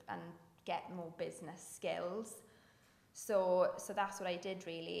sort of, and get more business skills. So that's what I did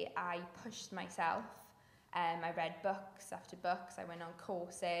really. I pushed myself. I read books after books. I went on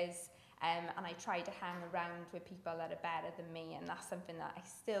courses. And I try to hang around with people that are better than me, and that's something that I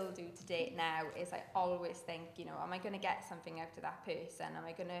still do to date now, is I always think, you know, am I going to get something out of that person? Am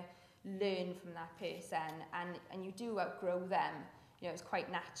I going to learn from that person? And you do outgrow them, you know, it's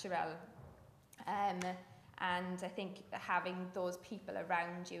quite natural. And I think having those people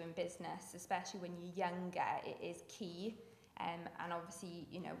around you in business, especially when you're younger, it is key. And obviously,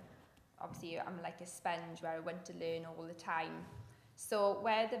 you know, I'm like a sponge where I want to learn all the time. So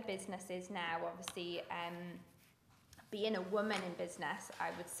where the business is now, obviously, being a woman in business,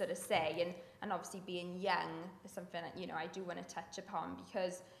 I would sort of say, and obviously being young is something that, you know, I do want to touch upon,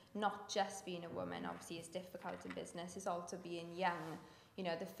 because not just being a woman obviously is difficult in business, it's also being young. You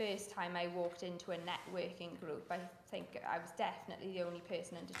know, the first time I walked into a networking group, I think I was definitely the only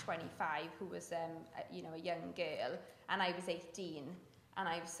person under 25 who was, you know, a young girl, and I was 18. And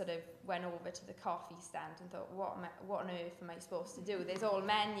I sort of went over to the coffee stand and thought, what on earth am I supposed to do? There's all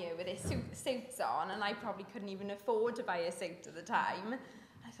menu with their suits on, and I probably couldn't even afford to buy a suit at the time.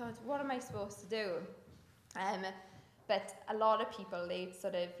 I thought, what am I supposed to do? But a lot of people, they'd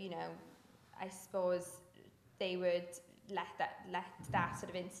sort of, you know, I suppose they would let that sort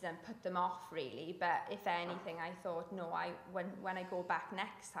of incident put them off, really. But if anything, I thought, no, when I go back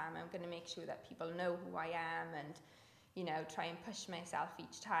next time, I'm going to make sure that people know who I am, and, you know, try and push myself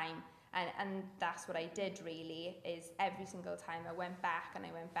each time. And that's what I did, really, is every single time I went back,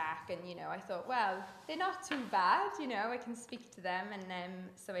 and, you know, I thought, well, they're not too bad, you know, I can speak to them. And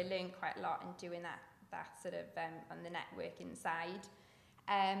so I learned quite a lot in doing that sort of on the networking side.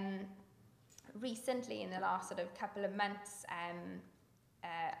 Recently, in the last sort of couple of months,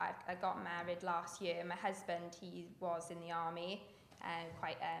 I got married last year. My husband, he was in the army,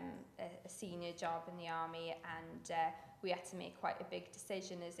 quite a senior job in the army, and we had to make quite a big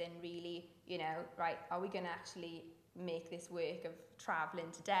decision, as in, really, you know, right, are we going to actually make this work of travelling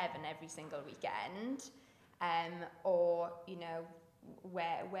to Devon every single weekend, or, you know,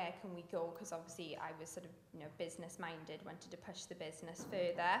 where can we go? Because obviously I was sort of, you know, business minded, wanted to push the business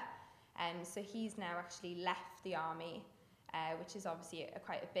further. So he's now actually left the army, which is obviously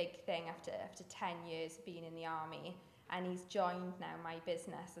quite a big thing after 10 years of being in the army. And he's joined now my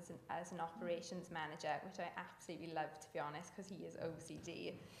business as an operations manager, which I absolutely love, to be honest, because he is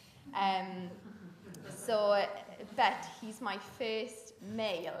OCD. But he's my first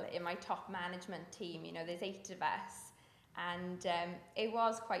male in my top management team. You know, there's 8 of us. And it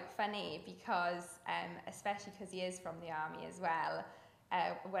was quite funny because, especially because he is from the army as well,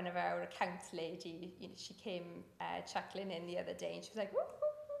 one of our accounts lady, you know, she came chuckling in the other day, and she was like, woo, woo,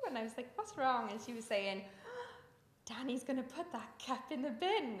 woo, and I was like, what's wrong? And she was saying, Danny's going to put that cup in the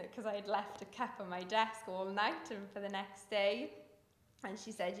bin, because I had left a cup on my desk all night and for the next day. And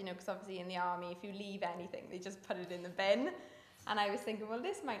she said, you know, because obviously in the army, if you leave anything, they just put it in the bin. And I was thinking, well,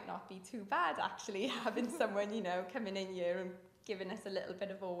 this might not be too bad, actually, having someone, you know, coming in here and giving us a little bit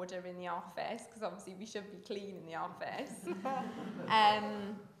of order in the office, because obviously we should be clean in the office.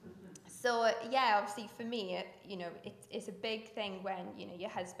 So, yeah, obviously for me, you know, it's a big thing when, you know, your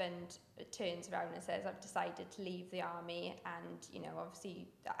husband turns around and says, I've decided to leave the army, and, you know, obviously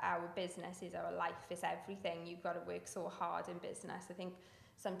our business is our life, is everything. You've got to work so hard in business. I think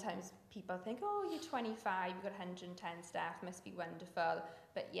sometimes people think, oh, you're 25, you've got 110 staff, must be wonderful.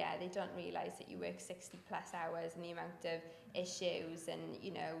 But yeah, they don't realise that you work 60 plus hours, and the amount of issues and,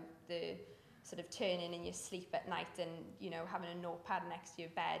 you know, the sort of turning in your sleep at night, and, you know, having a notepad next to your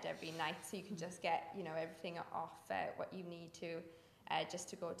bed every night so you can just get, you know, everything off what you need to just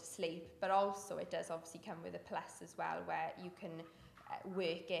to go to sleep. But also it does obviously come with a plus as well, where you can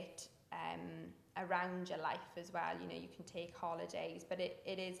work it around your life as well. You know, you can take holidays, but it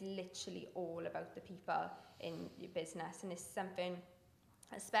is literally all about the people in your business. And it's something,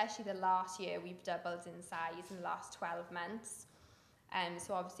 especially the last year, we've doubled in size in the last 12 months.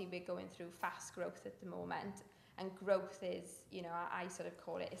 So obviously we're going through fast growth at the moment, and growth is, you know, I sort of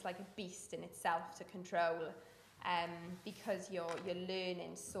call it, it's like a beast in itself to control, because you're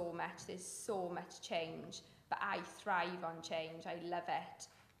learning so much, there's so much change, but I thrive on change, I love it.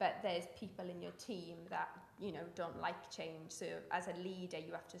 But there's people in your team that, you know, don't like change. So as a leader,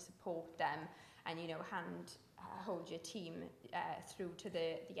 you have to support them and, you know, hold your team through to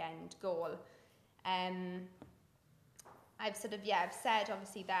the end goal. I've said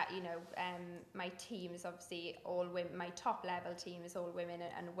obviously that, you know, my team is obviously all women, my top level team is all women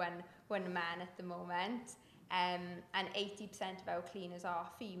and one man at the moment. And 80% of our cleaners are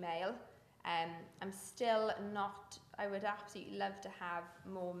female. I'm still not I would absolutely love to have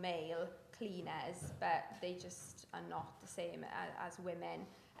more male cleaners, but they just are not the same as women.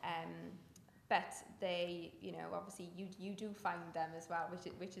 But they, you know, obviously you do find them as well,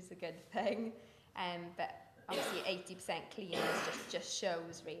 which is a good thing. But obviously 80% cleaners just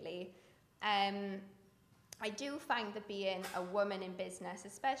shows really. I do find that being a woman in business,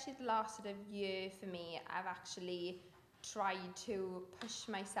 especially the last sort of year for me, I've actually tried to push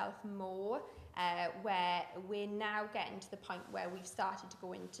myself more, where we're now getting to the point where we've started to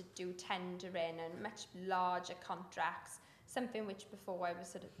go into do tendering and much larger contracts, something which before I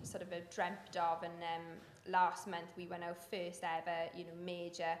was sort of dreamt of. And last month we won our first ever, you know,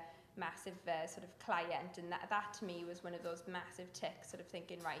 major, massive sort of client, and that to me was one of those massive ticks, sort of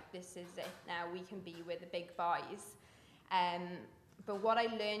thinking, right, this is it, now we can be with the big boys. But what I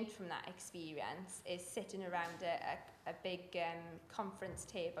learned from that experience is sitting around a big conference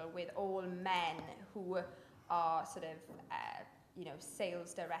table with all men who are sort of, you know,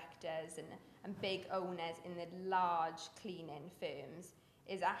 sales directors and big owners in the large cleaning firms,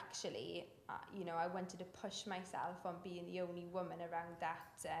 is actually, you know, I wanted to push myself on being the only woman around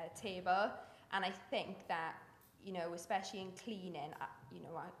that table. And I think that, you know, especially in cleaning, you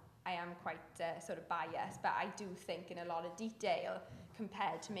know, I am quite sort of biased, but I do think in a lot of detail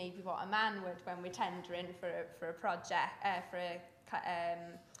compared to maybe what a man would when we're tendering for a project, for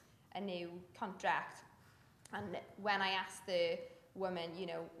a new contract. And when I asked the woman, you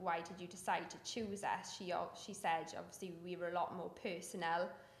know, why did you decide to choose us? She said, obviously, we were a lot more personal,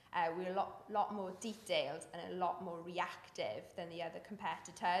 we were a lot more detailed and a lot more reactive than the other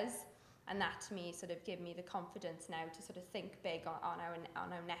competitors. And that to me sort of gave me the confidence now to sort of think big on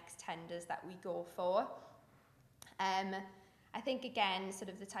our next tenders that we go for. I think, again, sort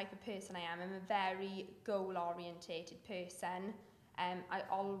of the type of person I am, I'm a very goal-orientated person. I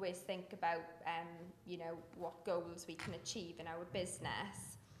always think about, you know, what goals we can achieve in our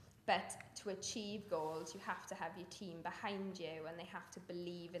business. But to achieve goals, you have to have your team behind you and they have to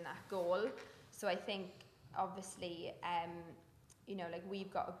believe in that goal. So I think, obviously, you know, like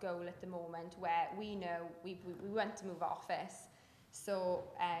we've got a goal at the moment where we know we want to move office. So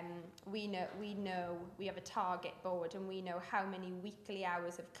we know we have a target board and we know how many weekly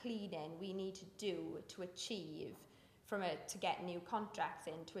hours of cleaning we need to do to achieve to get new contracts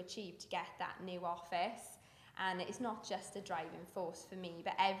in, to get that new office. And it's not just a driving force for me,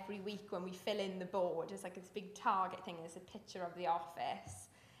 but every week when we fill in the board, it's like this big target thing, there's a picture of the office.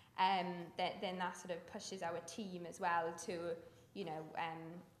 Then that sort of pushes our team as well to, you know,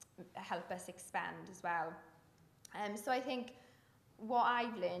 help us expand as well. So I think what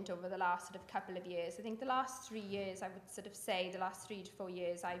I've learned over the last sort of couple of years, I think the last 3 years, I would sort of say the last 3 to 4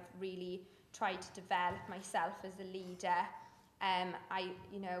 years, I've really tried to develop myself as a leader.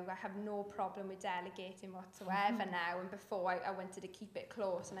 You know, I have no problem with delegating whatsoever now, and before I wanted to keep it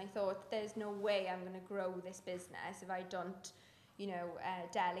close, and I thought there's no way I'm going to grow this business if I don't, you know,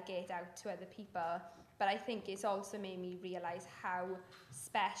 delegate out to other people. But I think it's also made me realise how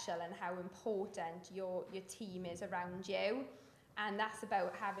special and how important your team is around you. And that's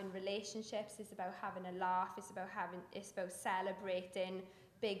about having relationships, it's about having a laugh, it's about celebrating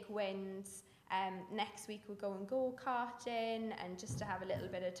big wins. Next week we're going go-karting, and just to have a little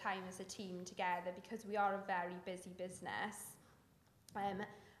bit of time as a team together, because we are a very busy business. And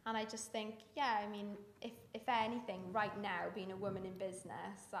I just think, yeah, I mean, if anything, right now, being a woman in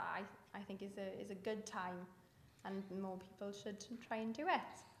business, I think is a good time, and more people should try and do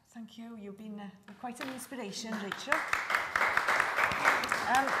it. Thank you. You've been quite an inspiration, Rachel.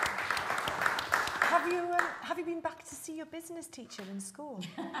 Have you been back to see your business teacher in school?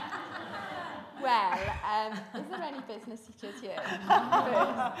 Well, is there any business teachers here?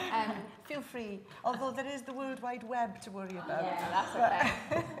 Feel free, although there is the World Wide Web to worry about. Yeah, that's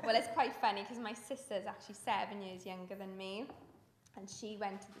okay. Well, it's quite funny because my sister's actually 7 years younger than me, and she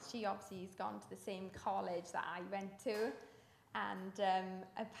obviously has gone to the same college that I went to. And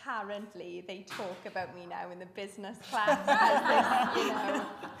apparently they talk about me now in the business class as this, you know,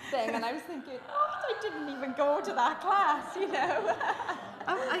 thing. And I was thinking, I didn't even go to that class, you know.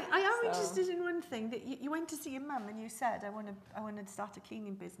 I am interested in one thing, that you went to see your mum and you said, I want to start a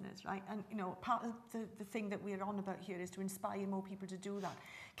cleaning business, right? And, you know, part of the thing that we're on about here is to inspire more people to do that.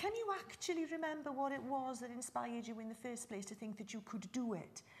 Can you actually remember what it was that inspired you in the first place to think that you could do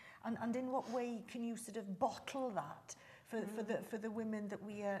it? And in what way can you sort of bottle that for the women that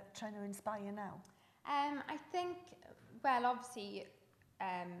we are trying to inspire now? I think, well, obviously,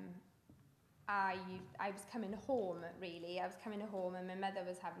 I was coming home, really. I was coming home and my mother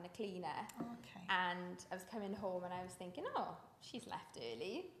was having a cleaner. Okay. And I was coming home and I was thinking, oh, she's left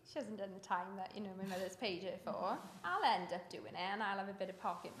early. She hasn't done the time that, you know, my mother's paid her for. I'll end up doing it and I'll have a bit of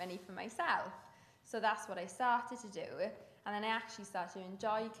pocket money for myself. So that's what I started to do. And then I actually started to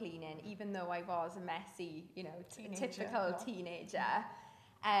enjoy cleaning, even though I was a messy, you know, typical teenager.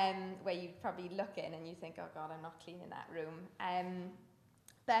 Where you probably look in and you think, oh God, I'm not cleaning that room.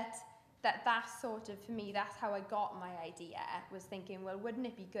 But that's sort of, for me, that's how I got my idea, was thinking, well, wouldn't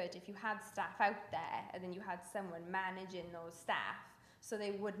it be good if you had staff out there and then you had someone managing those staff so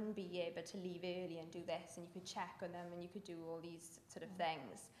they wouldn't be able to leave early and do this, and you could check on them and you could do all these sort of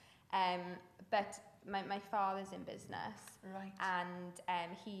things. But my father's in business, right,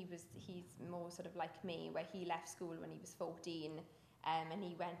 and he's more sort of like me, where he left school when he was 14, and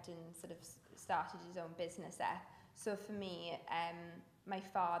he went and sort of started his own business up. So for me, my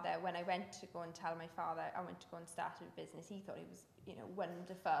father, when I went to go and tell my father I went to go and start a business, he thought it was, you know,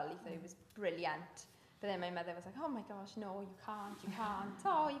 wonderful. He thought it was brilliant. But then my mother was like, oh my gosh, no, you can't.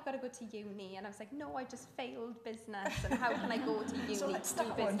 Oh, you've got to go to uni. And I was like, no, I just failed business. And how can I go to uni to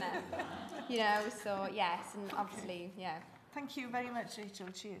do business? You know, so yes, and obviously, yeah. Thank you very much, Rachel.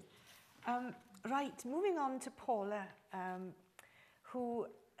 Cheers. Right, moving on to Paula, who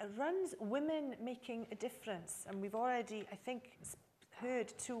runs Women Making a Difference. And we've already, I think,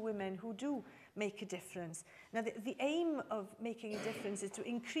 heard 2 women who do make a difference. Now, the aim of making a difference is to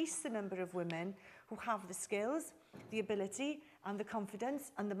increase the number of women who have the skills, the ability, and the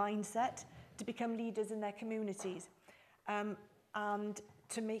confidence and the mindset to become leaders in their communities, and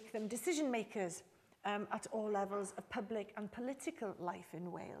to make them decision makers at all levels of public and political life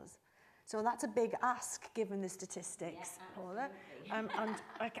in Wales. So that's a big ask, given the statistics, Paula. And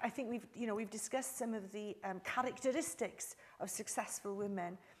I think we've discussed some of the characteristics of successful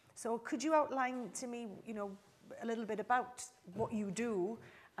women. So could you outline to me, you know, a little bit about what you do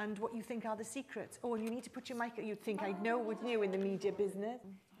and what you think are the secrets? Oh, and you need to put your mic. You'd think I'd know, wouldn't you, in the media business?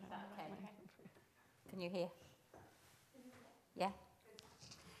 Okay. Can you hear? Yeah?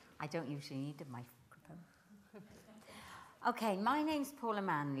 I don't usually need a microphone. Okay, my name's Paula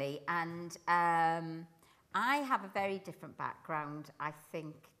Manley, and I have a very different background, I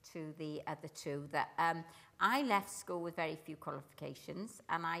think, to the other 2. That I left school with very few qualifications,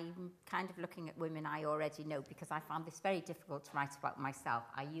 and I'm kind of looking at women I already know, because I found this very difficult to write about myself.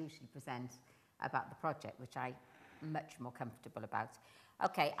 I usually present about the project, which I'm much more comfortable about.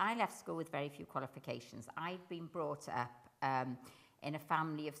 Okay, I left school with very few qualifications. I'd been brought up in a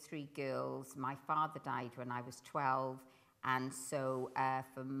family of 3 girls. My father died when I was 12. And so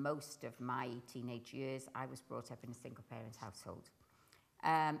for most of my teenage years, I was brought up in a single-parent household.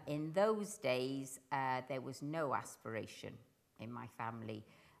 In those days, there was no aspiration in my family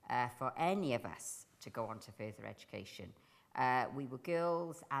for any of us to go on to further education. We were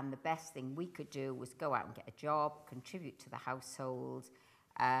girls, and the best thing we could do was go out and get a job, contribute to the household,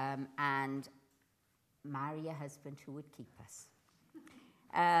 and marry a husband who would keep us.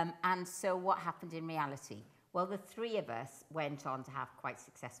 And so what happened in reality? Well, the 3 of us went on to have quite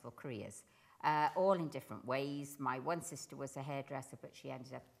successful careers, all in different ways. My one sister was a hairdresser, but she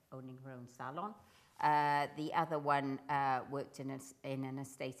ended up owning her own salon. The other one worked in an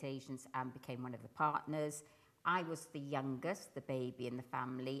estate agent and became one of the partners. I was the youngest, the baby in the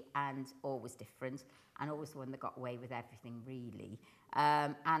family, and always different, and always the one that got away with everything, really.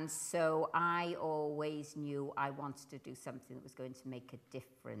 And so I always knew I wanted to do something that was going to make a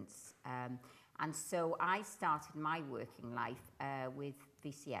difference. And so I started my working life with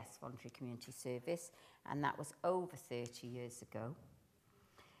VCS, Voluntary Community Service, and that was over 30 years ago,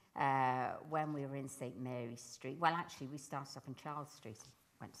 when we were in St Mary's Street. Well, actually, we started off in Charles Street,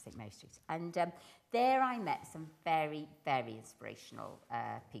 went to St Mary's Street. And there I met some very, very inspirational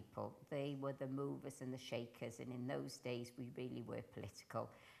people. They were the movers and the shakers, and in those days, we really were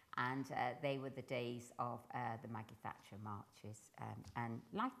political. And they were the days of the Maggie Thatcher marches, and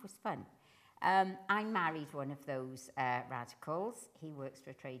life was fun. I married one of those radicals. He works for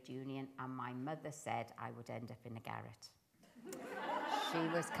a trade union, and my mother said I would end up in a garret.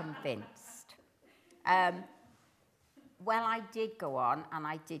 She was convinced. Well, I did go on, and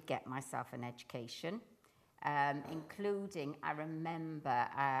I did get myself an education, including, I remember,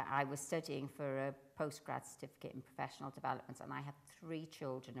 I was studying for a postgrad certificate in professional development, and I had 3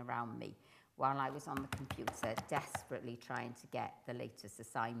 children around me while I was on the computer, desperately trying to get the latest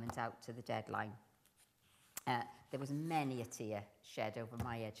assignment out to the deadline. There was many a tear shed over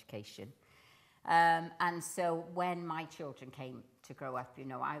my education. And so when my children came to grow up, you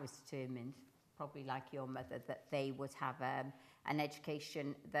know, I was determined, probably like your mother, that they would have an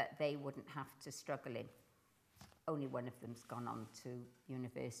education that they wouldn't have to struggle in. Only one of them's gone on to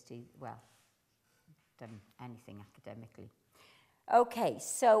university, well, done anything academically. Okay,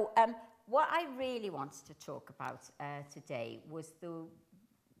 so what I really wanted to talk about today was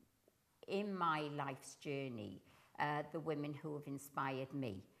in my life's journey, the women who have inspired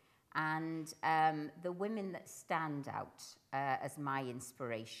me. And the women that stand out as my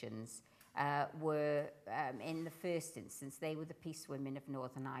inspirations were, in the first instance, they were the Peace Women of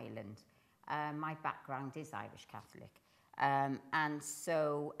Northern Ireland. My background is Irish Catholic. And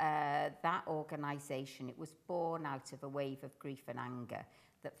so that organisation, it was born out of a wave of grief and anger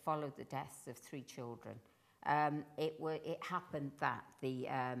that followed the deaths of 3 children. It happened that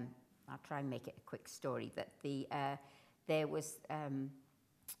I'll try and make it a quick story, that there was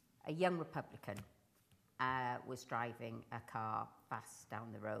a young Republican was driving a car fast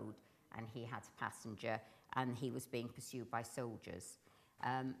down the road, and he had a passenger, and he was being pursued by soldiers.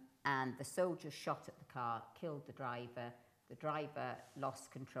 And the soldiers shot at the car, killed the driver. The driver lost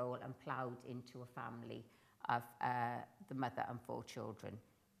control and ploughed into a family of the mother and 4 children.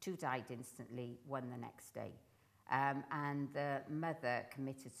 2 died instantly, 1 the next day. And the mother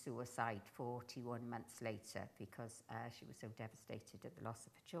committed suicide 41 months later because she was so devastated at the loss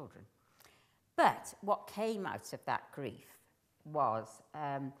of her children. But what came out of that grief was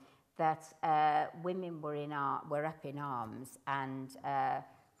that women were up in arms, and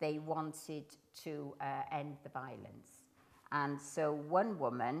they wanted to end the violence. And so one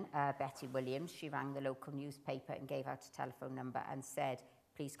woman, Betty Williams, she rang the local newspaper and gave out a telephone number and said,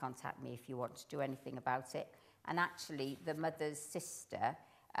 please contact me if you want to do anything about it. And actually, the mother's sister,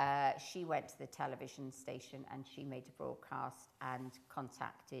 she went to the television station and she made a broadcast and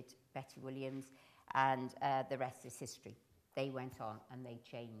contacted Betty Williams, and the rest is history. They went on and they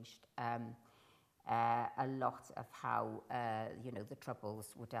changed a lot of how the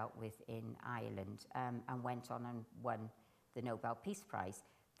Troubles were dealt with in Ireland, and went on and won the Nobel Peace Prize.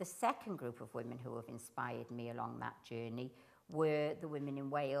 The second group of women who have inspired me along that journey were the women in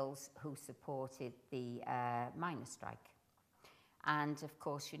Wales who supported the miners' strike. And of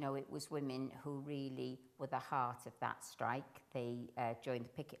course, it was women who really were the heart of that strike. They joined the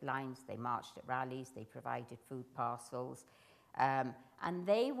picket lines, they marched at rallies, they provided food parcels. And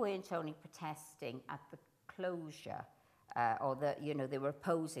they weren't only protesting at the closure, they were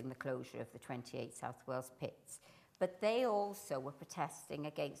opposing the closure of the 28 South Wales pits, but they also were protesting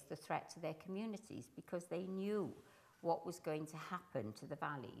against the threat to their communities, because they knew what was going to happen to the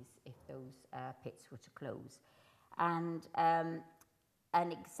valleys if those pits were to close. And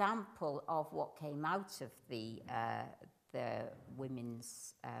an example of what came out of the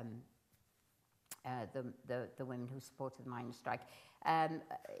women's the women who supported the miners' strike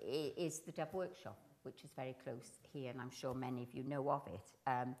is the Dove Workshop, which is very close here, and I'm sure many of you know of it,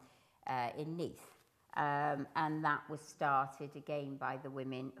 in Neath. And that was started again by the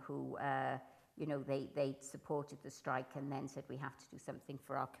women who, they supported the strike and then said, we have to do something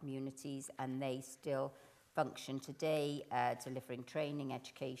for our communities, and they still function today, delivering training,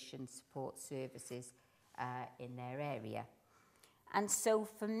 education, support services in their area. And so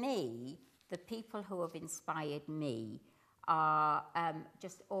for me, the people who have inspired me are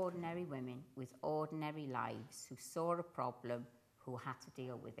just ordinary women with ordinary lives who saw a problem, who had to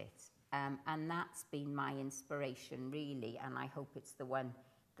deal with it. And that's been my inspiration, really, and I hope it's the one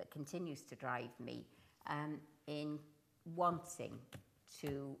that continues to drive me in wanting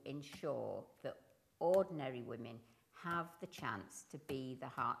to ensure that ordinary women have the chance to be the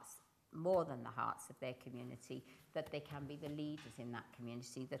hearts, more than the hearts of their community, that they can be the leaders in that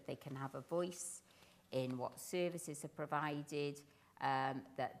community, that they can have a voice in what services are provided,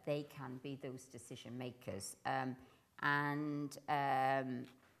 that they can be those decision makers.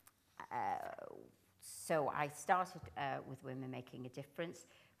 So I started with Women Making a Difference,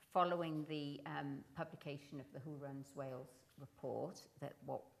 following the publication of the Who Runs Wales report, that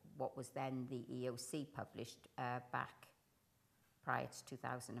what was then the EOC published back prior to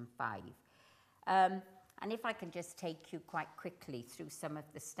 2005. And if I can just take you quite quickly through some of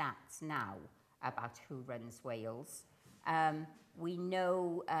the stats now about Who Runs Wales. We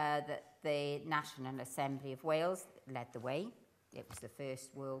know that the National Assembly of Wales led the way. It was the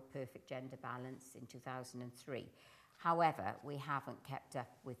first world perfect gender balance in 2003. However, we haven't kept up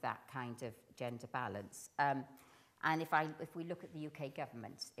with that kind of gender balance. And if we look at the UK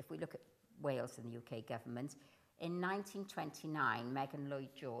government, if we look at Wales and the UK government, in 1929, Megan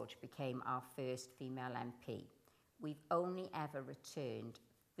Lloyd-George became our first female MP. We've only ever returned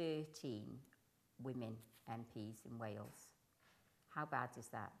 13 women MPs in Wales. How bad is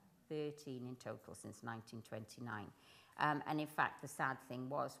that? 13 in total since 1929. And in fact, the sad thing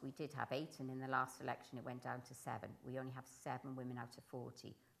was we did have 8, and in the last election it went down to 7. We only have 7 women out of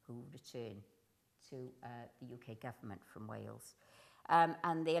 40 who return to the UK government from Wales.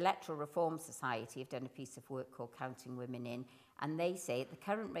 And the Electoral Reform Society have done a piece of work called Counting Women In, and they say at the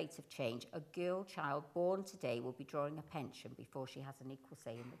current rate of change, a girl child born today will be drawing a pension before she has an equal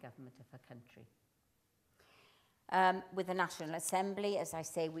say in the government of her country. With the National Assembly, as I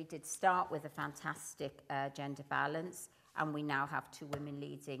say, we did start with a fantastic gender balance, and we now have 2 women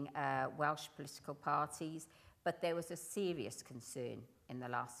leading Welsh political parties, but there was a serious concern in the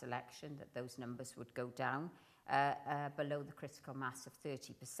last election that those numbers would go down below the critical mass of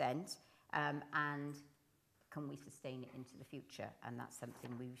 30%, and can we sustain it into the future? And that's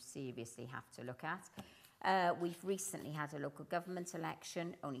something we seriously have to look at. We've recently had a local government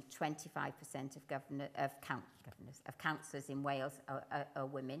election. Only 25% of councillors in Wales are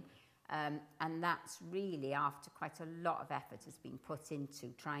women. And that's really after quite a lot of effort has been put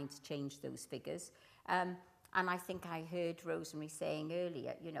into trying to change those figures. And I think I heard Rosemary saying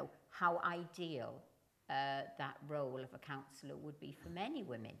earlier, you know, how ideal that role of a councillor would be for many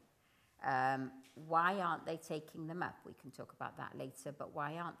women. Why aren't they taking them up? We can talk about that later, but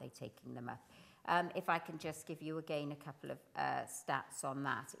why aren't they taking them up? If I can just give you again a couple of stats on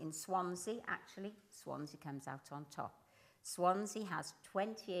that. In Swansea, actually, Swansea comes out on top. Swansea has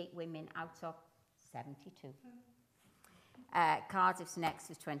 28 women out of 72. Cardiff's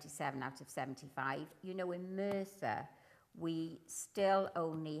next is 27 out of 75. You know, in Merthyr, we still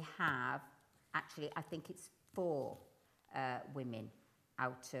only have, actually, I think it's 4 women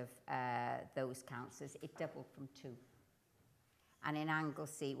out of those councillors. It doubled from 2. And in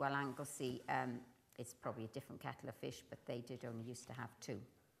Anglesey, well, Anglesey, it's probably a different kettle of fish, but they did only used to have 2.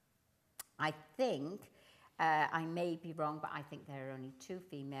 I think, I may be wrong, but I think there are only 2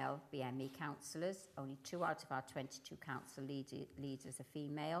 female BME councillors. Only 2 out of our 22 council leaders are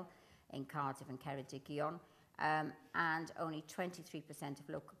female in Cardiff and Ceredigion. And only 23% of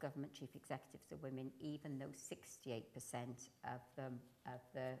local government chief executives are women, even though 68% of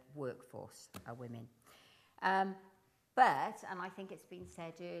the workforce are women. But, and I think it's been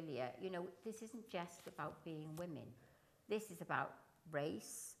said earlier, you know, this isn't just about being women. This is about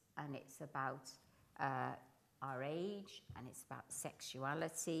race, and it's about our age, and it's about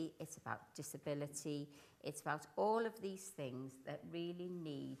sexuality, it's about disability, it's about all of these things that really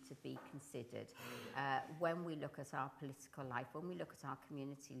need to be considered when we look at our political life, when we look at our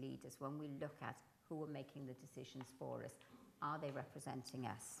community leaders, when we look at who are making the decisions for us. Are they representing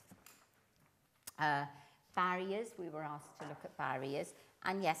us? Barriers, we were asked to look at barriers,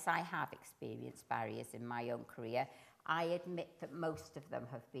 and yes, I have experienced barriers in my own career. I admit that most of them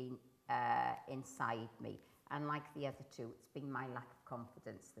have been inside me, and like the other 2, it's been my lack of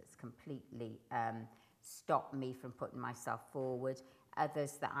confidence that's completely stopped me from putting myself forward.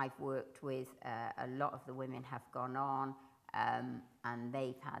 Others that I've worked with, a lot of the women have gone on, and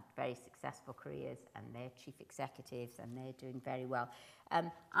they've had very successful careers, and they're chief executives, and they're doing very well.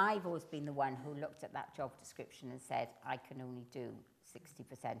 I've always been the one who looked at that job description and said, I can only do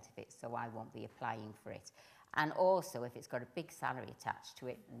 60% of it, so I won't be applying for it. And also, if it's got a big salary attached to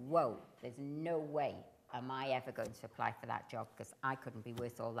it, whoa, there's no way am I ever going to apply for that job, because I couldn't be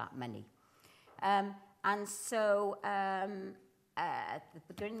worth all that money. And so at the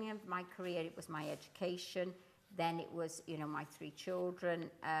beginning of my career, it was my education. Then it was, you know, my 3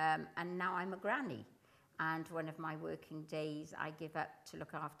 children, and now I'm a granny. And one of my working days, I give up to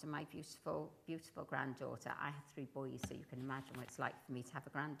look after my beautiful, beautiful granddaughter. I have 3 boys, so you can imagine what it's like for me to have a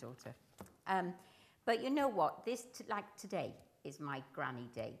granddaughter. But you know what? Like today is my granny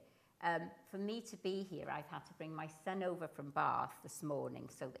day. For me to be here, I've had to bring my son over from Bath this morning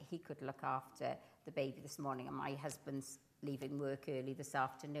so that he could look after the baby this morning, and my husband's leaving work early this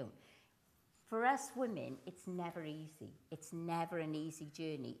afternoon. For us women, it's never easy. It's never an easy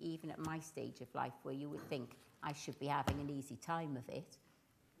journey, even at my stage of life where you would think I should be having an easy time of it.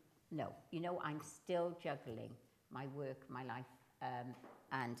 No, you know, I'm still juggling my work, my life,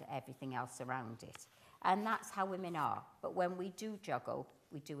 and everything else around it. And that's how women are. But when we do juggle,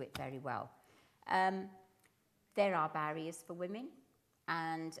 we do it very well. There are barriers for women.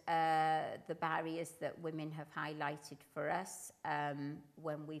 And the barriers that women have highlighted for us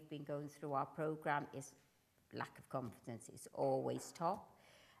when we've been going through our programme is lack of confidence. It's always top.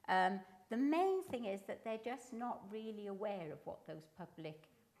 The main thing is that they're just not really aware of what those public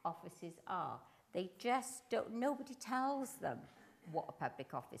offices are. They just don't, nobody tells them what a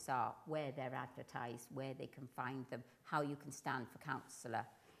public office are, where they're advertised, where they can find them, how you can stand for councillor.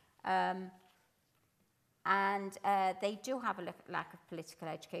 And they do have a lack of political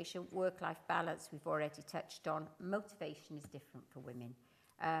education, work-life balance we've already touched on. Motivation is different for women.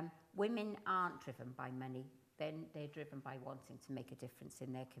 Women aren't driven by money, then they're driven by wanting to make a difference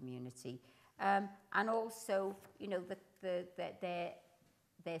in their community. And also, you know,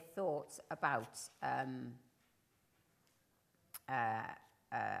 their thoughts about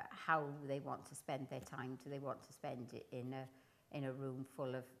how they want to spend their time. Do they want to spend it in a room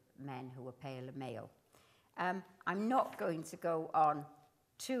full of men who are pale and male? I'm not going to go on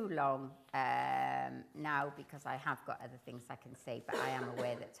too long now because I have got other things I can say, but I am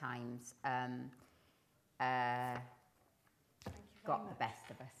aware that time's got the best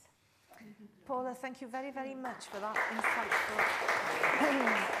of us. Paula, thank you very, very much for that insightful.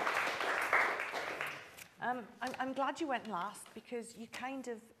 I'm glad you went last because you kind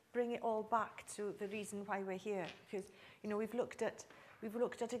of bring it all back to the reason why we're here. Because, you know, we've looked at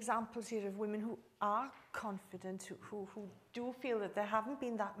examples here of women who are confident, who do feel that there haven't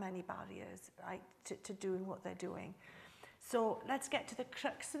been that many barriers, right, to doing what they're doing. So let's get to the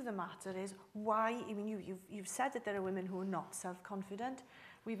crux of the matter is why, I mean, you've said that there are women who are not self-confident.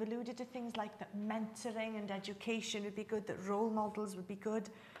 We've alluded to things like that mentoring and education would be good, that role models would be good.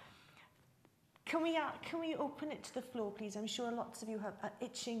 Can we open it to the floor, please? I'm sure lots of you are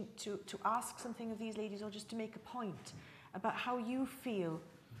itching to ask something of these ladies or just to make a point about how you feel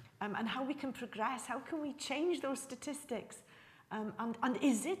and how we can progress. How can we change those statistics? And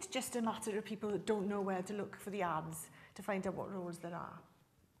is it just a matter of people that don't know where to look for the ads to find out what roles there are?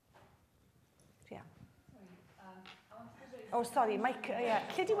 Yeah. Oh, sorry, Mike. Yeah.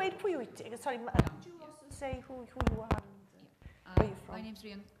 Sorry, could you also say who you are and where you're from?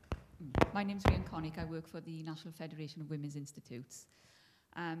 My name's Rhian Connick. I work for the National Federation of Women's Institutes.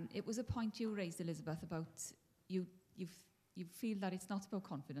 It was a point you raised, Elizabeth, about you feel that it's not about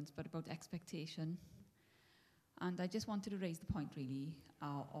confidence, but about expectation. And I just wanted to raise the point, really,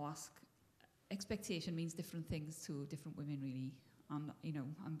 or ask, expectation means different things to different women, really. And, you know,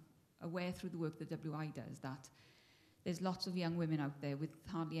 I'm aware through the work that WI does that there's lots of young women out there with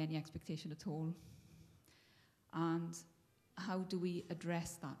hardly any expectation at all. And how do we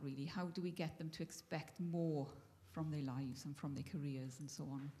address that, really? How do we get them to expect more from their lives and from their careers and so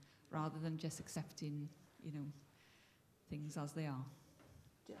on, rather than just accepting, you know, things as they are?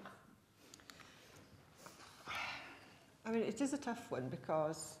 Yeah. I mean, it is a tough one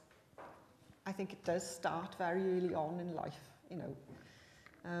because I think it does start very early on in life, you know.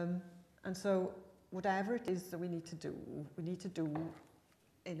 And so whatever it is that we need to do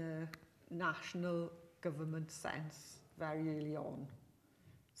in a national government sense very early on.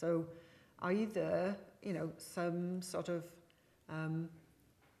 So either, you know, some sort of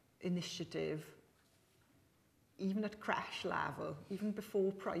initiative, even at crash level, even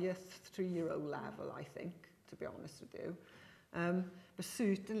before prior 3-year-old level, I think, to be honest with you. But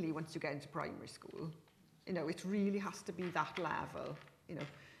certainly once you get into primary school, you know, it really has to be that level, you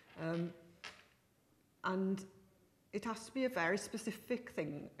know. And it has to be a very specific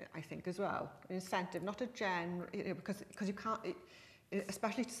thing, I think, as well. An incentive, not a general, you know, because you can't,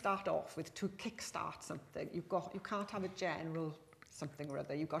 especially to start off with, to kickstart something, you can't have a general something or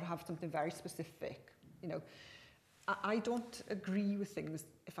other. You've got to have something very specific, you know. I don't agree with things,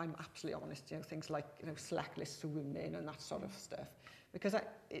 if I'm absolutely honest, you know, things like, you know, select lists for women and that sort of stuff. Because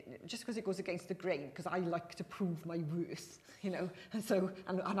just because it goes against the grain, because I like to prove my worth, you know,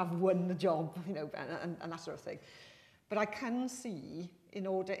 and I've won the job, you know, and that sort of thing. But I can see, in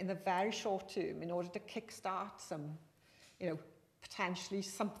the very short term, in order to kickstart some, you know, potentially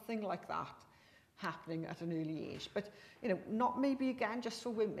something like that happening at an early age. But, you know, not maybe again just for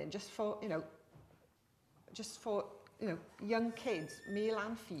women, just for young kids, male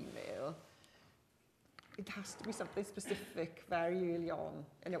and female. It has to be something specific very early on,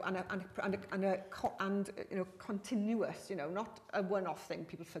 you know, and you know, continuous, you know, not a one-off thing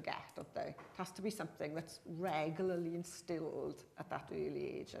people forget, don't they? It has to be something that's regularly instilled at that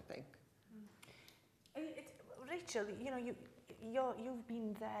early age, I think. Rachel, you know, you've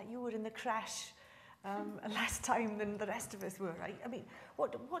been there. You were in the crash less time than the rest of us were, right? I mean,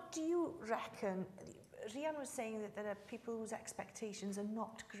 what do you reckon? Rhian was saying that there are people whose expectations are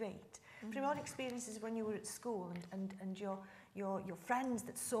not great. Mm-hmm. From your experiences when you were at school and your friends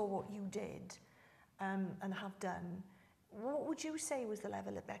that saw what you did and have done, what would you say was the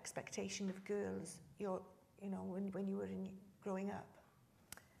level of expectation of girls, you know, when you were growing up?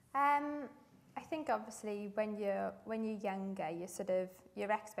 I think obviously when you're younger,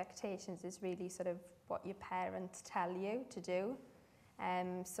 your expectations is really sort of what your parents tell you to do.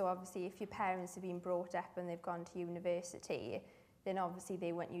 So obviously if your parents have been brought up and they've gone to university, then obviously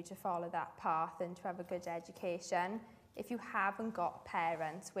they want you to follow that path and to have a good education. If you haven't got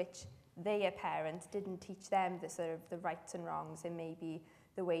parents, which their parents didn't teach them the sort of the rights and wrongs and maybe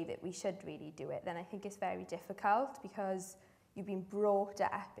the way that we should really do it, then I think it's very difficult, because you've been brought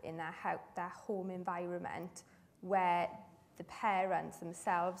up in that home environment where the parents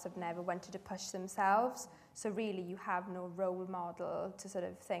themselves have never wanted to push themselves. So really you have no role model to sort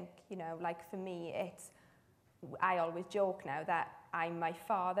of think, you know, like for me, I always joke now that I'm my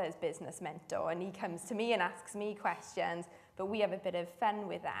father's business mentor, and he comes to me and asks me questions, but we have a bit of fun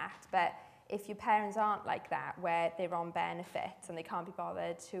with that. But if your parents aren't like that, where they're on benefits and they can't be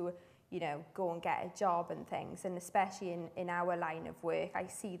bothered to, you know, go and get a job and things, and especially in our line of work, I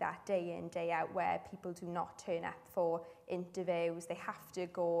see that day in, day out, where people do not turn up for interviews. They have to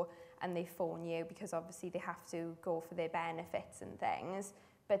go and they phone you because obviously they have to go for their benefits and things,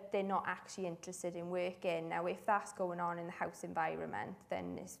 but they're not actually interested in working. Now, if that's going on in the house environment,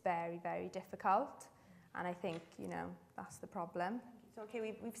 then it's very, very difficult. And I think, you know, that's the problem. So, okay,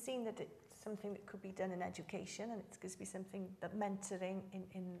 we've seen that it's something that could be done in education, and it's going to be something that mentoring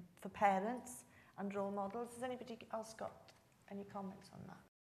for parents and role models. Has anybody else got any comments on that?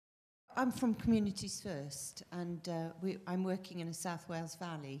 I'm from Communities First, and I'm working in a South Wales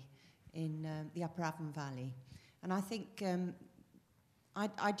valley, in the Upper Avon Valley. And I think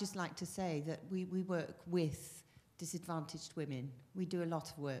I'd just like to say that we work with disadvantaged women. We do a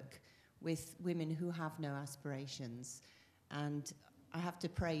lot of work with women who have no aspirations. And I have to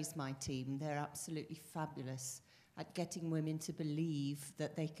praise my team. They're absolutely fabulous at getting women to believe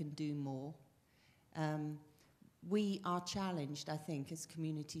that they can do more. We are challenged, I think, as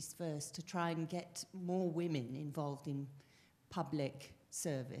Communities First, to try and get more women involved in public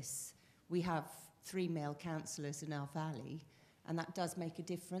service. We have 3 male councillors in our valley, and that does make a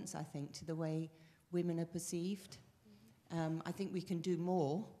difference, I think, to the way women are perceived. I think we can do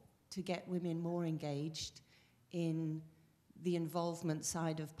more to get women more engaged in the involvement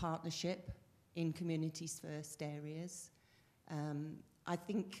side of partnership in Communities First areas. I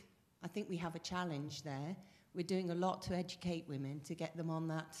think we have a challenge there. We're doing a lot to educate women, to get them on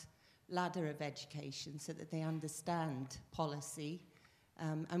that ladder of education so that they understand policy.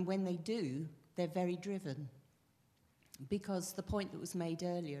 And when they do, they're very driven. Because the point that was made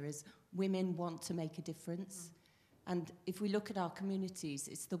earlier is women want to make a difference. And if we look at our communities,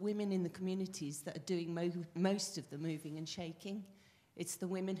 it's the women in the communities that are doing most of the moving and shaking. It's the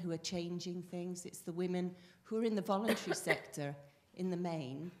women who are changing things. It's the women who are in the voluntary sector in the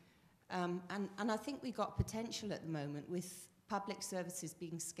main. And I think we've got potential at the moment with public services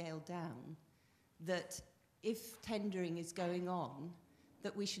being scaled down, that if tendering is going on,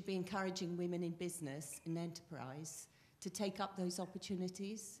 that we should be encouraging women in business, in enterprise, to take up those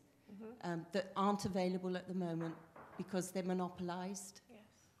opportunities that aren't available at the moment because they're monopolised. Yes.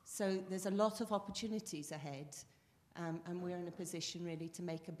 So there's a lot of opportunities ahead, and we're in a position really to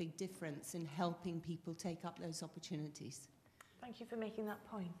make a big difference in helping people take up those opportunities. Thank you for making that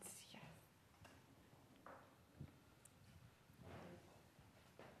point. Yeah.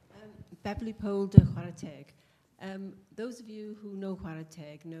 Beverly Pole de Chwarae Teg. Those of you who know Chwarae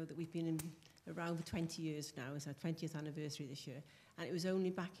Teg know that we've been around for 20 years now. It's our 20th anniversary this year. And it was only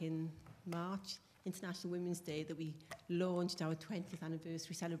back in March, International Women's Day, that we launched our 20th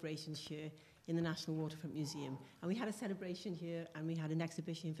anniversary celebrations here in the National Waterfront Museum. And we had a celebration here, and we had an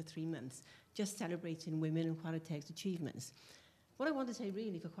exhibition for 3 months, just celebrating women and Chwarae Teg's achievements. What I want to say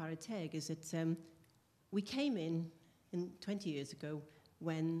really for Chwarae Teg is that we came in 20 years ago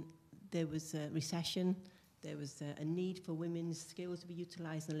when there was a recession. There was a need for women's skills to be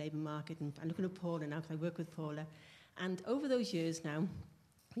utilised in the labour market. And I'm looking at Paula now, because I work with Paula. And over those years now,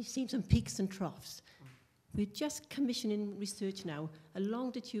 we've seen some peaks and troughs. We're just commissioning research now, a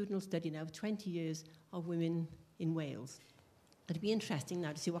longitudinal study now of 20 years of women in Wales. It'll be interesting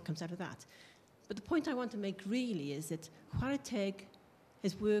now to see what comes out of that. But the point I want to make really is that Chwarae Teg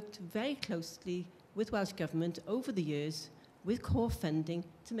has worked very closely with Welsh Government over the years with core funding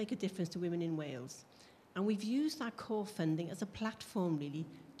to make a difference to women in Wales. And we've used that core funding as a platform, really,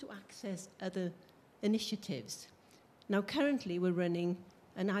 to access other initiatives. Now, currently, we're running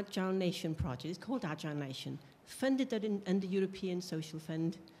an Agile Nation project. It's called Agile Nation, funded under European Social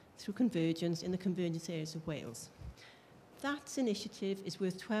Fund through Convergence in the convergence areas of Wales. That initiative is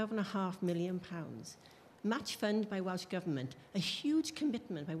worth £12.5 million, match funded by Welsh Government, a huge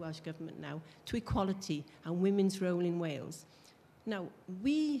commitment by Welsh Government now to equality and women's role in Wales. Now,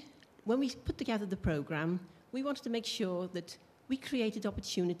 when we put together the programme, we wanted to make sure that we created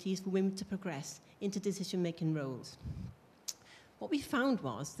opportunities for women to progress into decision-making roles. What we found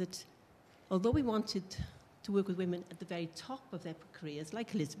was that although we wanted to work with women at the very top of their careers,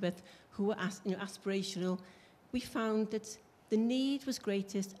 like Elizabeth, who were aspirational, we found that the need was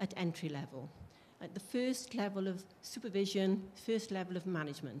greatest at entry level, at the first level of supervision, first level of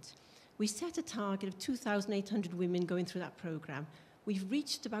management. We set a target of 2,800 women going through that programme. We've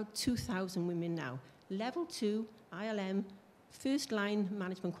reached about 2,000 women now. Level 2, ILM, first line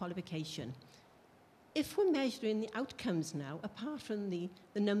management qualification. If we're measuring the outcomes now, apart from the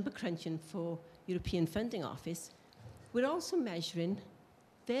number crunching for European Funding Office, we're also measuring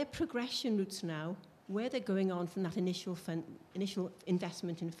their progression routes now, where they're going on from that initial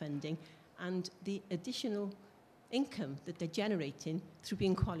investment in funding and the additional income that they're generating through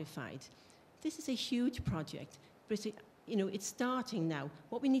being qualified. This is a huge project, but it's starting now.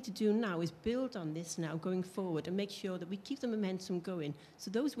 What we need to do now is build on this now going forward and make sure that we keep the momentum going.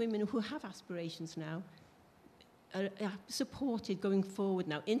 So those women who have aspirations now are supported going forward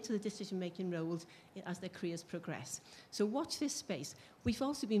now into the decision-making roles as their careers progress. So watch this space. We've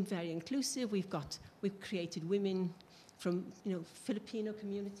also been very inclusive. We've created women from Filipino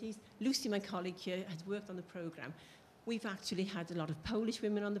communities. Lucy, my colleague here, has worked on the programme. We've actually had a lot of Polish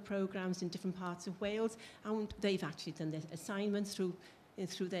women on the programmes in different parts of Wales, and they've actually done their assignments through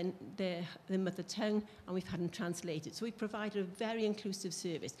their mother tongue, and we've had them translated. So we've provided a very inclusive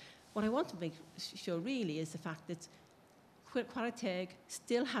service. What I want to make sure really is the fact that Chwarae Teg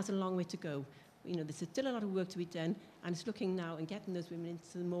still has a long way to go. There's still a lot of work to be done, and it's looking now and getting those women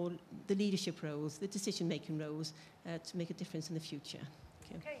into the leadership roles, the decision-making roles, to make a difference in the future.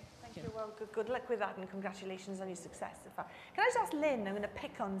 Okay, thank you. Well, good luck with that, and congratulations on your success. Can I just ask Lynn, I'm going to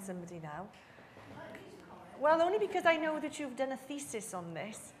pick on somebody now. Well, only because I know that you've done a thesis on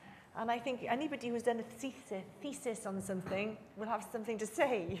this, and I think anybody who's done a thesis on something will have something to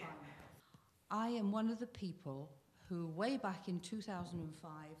say. I am one of the people who, way back in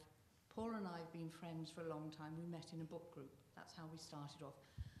 2005, Paul and I have been friends for a long time. We met in a book group. That's how we started off.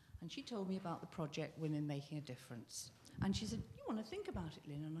 And she told me about the project Women Making a Difference. And she said, you want to think about it,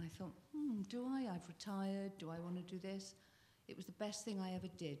 Lynn? And I thought, do I? I've retired. Do I want to do this? It was the best thing I ever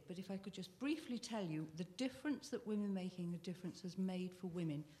did. But if I could just briefly tell you, the difference that Women Making a Difference has made for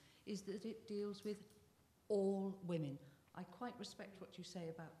women is that it deals with all women. I quite respect what you say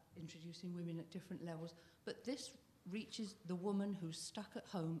about introducing women at different levels, but this reaches the woman who's stuck at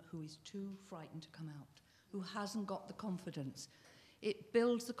home, who is too frightened to come out, who hasn't got the confidence. It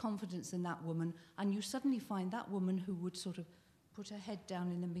builds the confidence in that woman, and you suddenly find that woman who would sort of put her head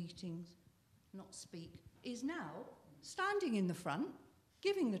down in the meetings, not speak, is now standing in the front,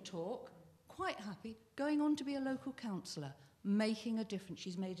 giving the talk, quite happy, going on to be a local councillor, making a difference.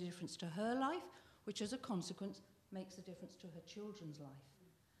 She's made a difference to her life, which as a consequence makes a difference to her children's life.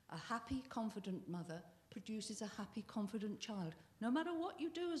 A happy, confident mother produces a happy, confident child. No matter what you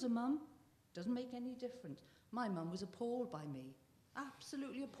do as a mum, doesn't make any difference. My mum was appalled by me.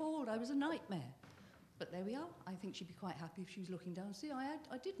 Absolutely appalled. I was a nightmare. But there we are. I think she'd be quite happy if she was looking down. See,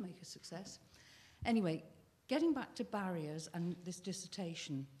 I did make a success. Anyway, getting back to barriers and this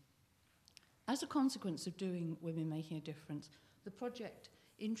dissertation, as a consequence of doing Women Making a Difference, the project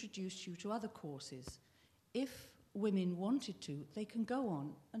introduced you to other courses. If women wanted to, they can go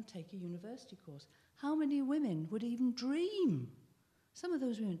on and take a university course. How many women would even dream? Some of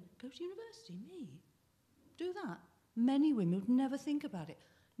those women, go to university, me? Do that. Many women would never think about it.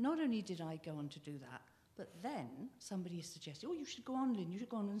 Not only did I go on to do that, but then somebody suggested, you should go on, Lynn, you should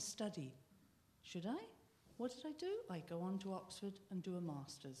go on and study. Should I? What did I do? I go on to Oxford and do a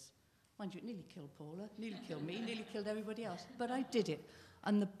master's. Mind you, it nearly killed Paula, nearly killed me, nearly killed everybody else, but I did it.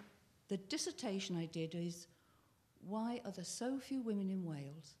 And the dissertation I did is, why are there so few women in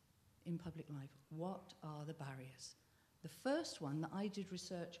Wales in public life? What are the barriers? The first one, that I did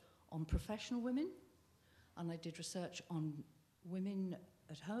research on professional women, and I did research on women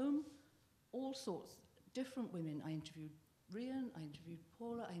at home, all sorts, different women. I interviewed Rhian, I interviewed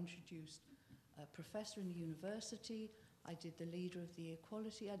Paula, I introduced a professor in the university, I did the leader of the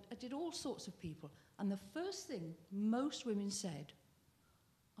equality, I did all sorts of people. And the first thing most women said,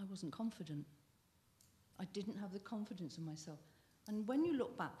 I wasn't confident. I didn't have the confidence in myself. And when you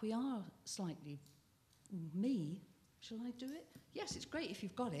look back, we are slightly, me, shall I do it? Yes, it's great if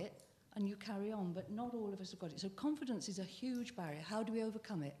you've got it and you carry on, but not all of us have got it. So confidence is a huge barrier. How do we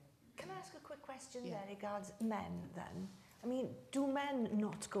overcome it? Can I ask a quick question there regards men then? I mean, do men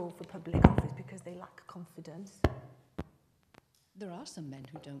not go for public office because they lack confidence? There are some men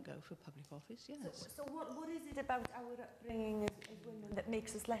who don't go for public office, yes. So what is it about our upbringing as women that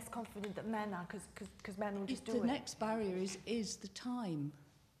makes us less confident that men are, because men will just do it? The next barrier is the time.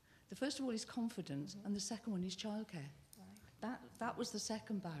 The first of all is confidence, and the second one is childcare. Right. That was the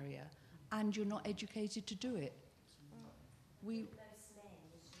second barrier. and you're not educated to do it. We...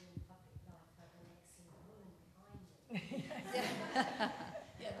 Yeah,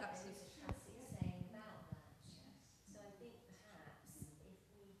 that's it.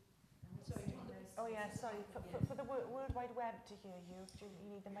 Oh yeah, sorry, for the World Wide Web to hear you, you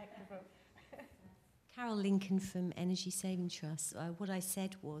need the microphone. Carol Lincoln from Energy Saving Trust. What I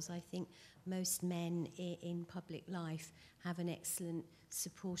said was, I think most men in public life have an excellent,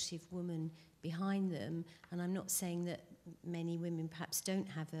 supportive woman behind them, and I'm not saying that many women perhaps don't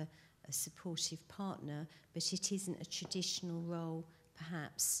have a supportive partner, but it isn't a traditional role,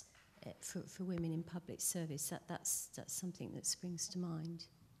 perhaps, for women in public service. That's something that springs to mind.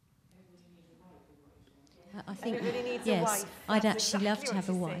 I think, everybody needs yes, a wife. I'd That's actually love to have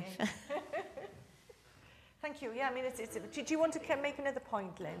a what wife. Thank you. Yeah, I mean, do you want to make another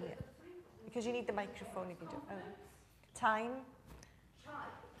point, Lynn? Yeah. Because you need the microphone if you do. Time.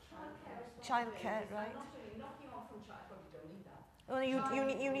 Childcare, right? Knocking on from childcare, you don't need that. Well,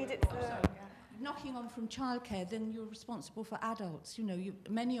 you need it for... Knocking on from childcare, then you're responsible for adults. You know,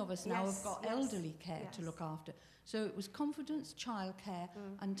 many of us now have got elderly care to look after. So it was confidence, childcare,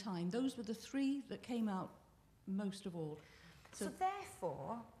 and time. Those were the three that came out most of all. So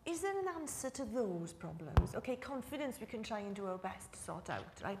therefore, is there an answer to those problems? Okay, confidence we can try and do our best to sort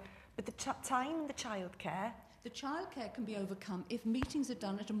out, right? But the time and the childcare... The childcare can be overcome if meetings are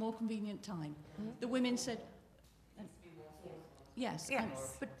done at a more convenient time. The women said... Yes,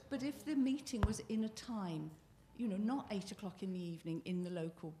 but if the meeting was in a time, you know, not 8 o'clock in the evening in the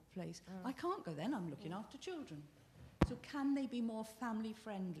local place, I can't go then, I'm looking after children. So can they be more family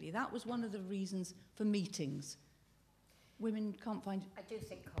friendly? That was one of the reasons for meetings. Women can't find... I do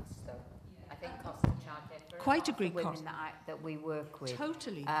think costs, though. I think costs of childcare for quite a lot of cost. women that we work with.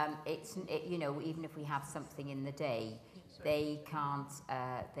 Totally. You know, even if we have something in the day, they can't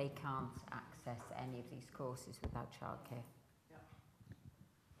access any of these courses without childcare.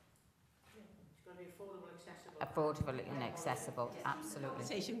 It's got to be affordable, accessible. Affordable and accessible, absolutely.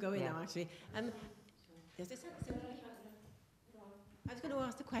 Conversation going now, actually. I was going to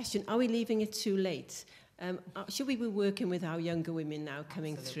ask the question, are we leaving it too late? Should we be working with our younger women now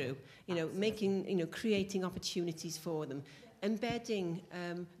coming through? You know, making, you know, creating opportunities for them, embedding,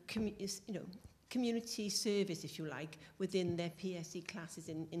 community service, if you like, within their PSE classes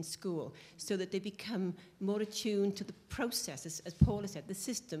in school, so that they become more attuned to the process, as Paula said, the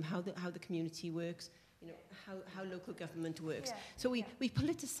system, how the community works, you know, how local government works. Yeah. So we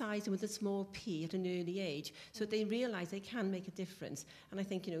politicise them with a small p at an early age, so they realise they can make a difference. And I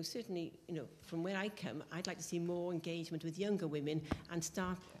think, you know, certainly, you know, from where I come, I'd like to see more engagement with younger women and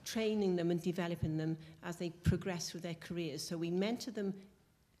start training them and developing them as they progress through their careers. So we mentor them,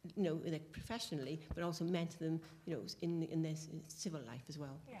 you know, professionally, but also mentor them, you know, in their civil life as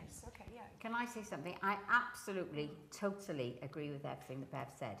well. Yes, okay, yeah. Can I say something? I absolutely, totally agree with everything that Bev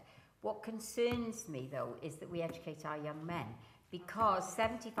said. What concerns me, though, is that we educate our young men, because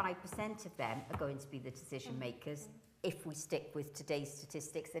 75% of them are going to be the decision makers if we stick with today's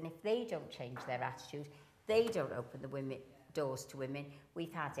statistics, and if they don't change their attitude, they don't open the doors to women.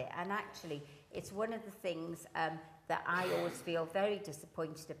 We've had it. And actually, it's one of the things that I always feel very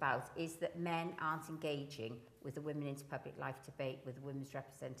disappointed about, is that men aren't engaging with the Women into Public Life debate, with the women's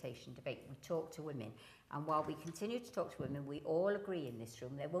representation debate. We talk to women, and while we continue to talk to women, we all agree in this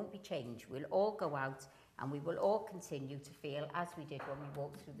room there won't be change. We'll all go out and we will all continue to feel, as we did when we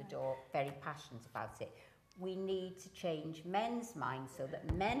walked through the door, very passionate about it. We need to change men's minds so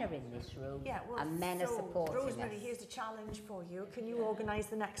that men are in this room and men are supporting Rosemary, us. here's a challenge for you. Can you organise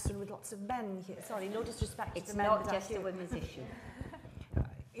the next one with lots of men here? Sorry, no disrespect It's to the men. not just a women's issue.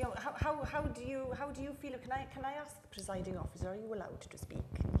 You know, how do you feel? Can I ask the presiding officer? Are you allowed to speak?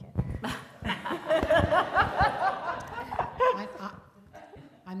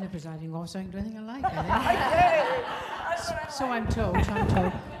 I'm the presiding officer. I can do anything I like. I think. So I'm told.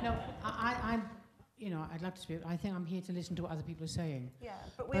 No, I'm. You know, I'd love to speak. I think I'm here to listen to what other people are saying. Yeah,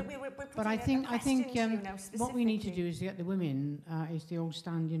 but I think what we need to do is to get the women. Is the old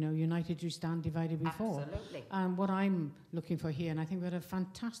stand, you know, united you stand, divided we fall. Absolutely. And what I'm looking for here, and I think we had a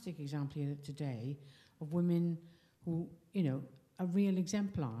fantastic example here today of women who, you know, are real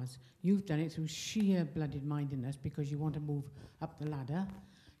exemplars. You've done it through sheer blooded mindedness because you want to move up the ladder.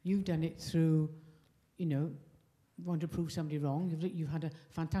 You've done it through, you know, want to prove somebody wrong. You've had a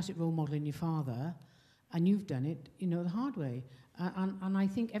fantastic role model in your father. And you've done it, you know, the hard way. And I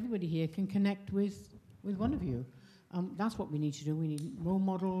think everybody here can connect with one of you. That's what we need to do. We need role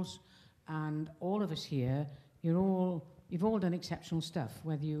models, and all of us here, you've all done exceptional stuff,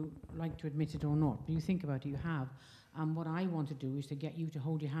 whether you like to admit it or not. But you think about it, you have. And what I want to do is to get you to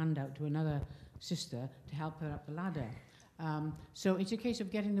hold your hand out to another sister to help her up the ladder. So it's a case of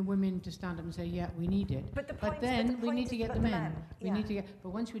getting the women to stand up and say, yeah, we need it. But then we need to get the men. We need to get. But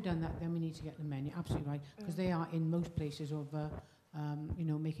once we've done that, then we need to get the men. You're absolutely right, because they are in most places of, you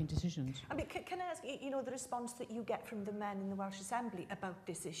know, making decisions. I mean, can I ask, you know, the response that you get from the men in the Welsh Assembly about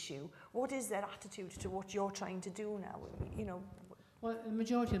this issue? What is their attitude to what you're trying to do now? You know. Well, the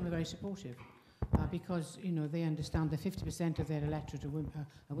majority of them are very supportive. Because, you know, they understand that 50% of their electorate are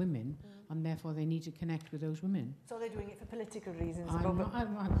women, and therefore they need to connect with those women. So they're doing it for political reasons?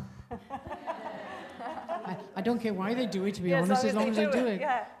 I don't care why they do it, to be honest, as long as they do it.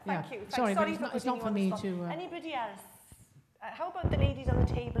 Yeah, thank you. Sorry, but it's not for me to... Anybody else? How about the ladies on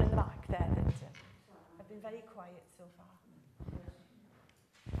the table in the back there that have been very quiet so far?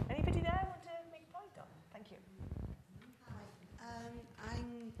 Anybody there want to make a point on? Thank you. Hi,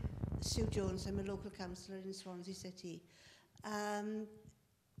 I'm Sue Jones. I'm a local councillor in Swansea City.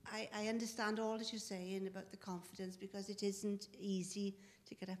 I understand all that you're saying about the confidence, because it isn't easy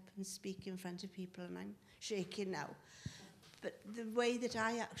to get up and speak in front of people, and I'm shaking now. But the way that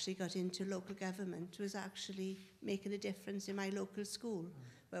I actually got into local government was actually making a difference in my local school,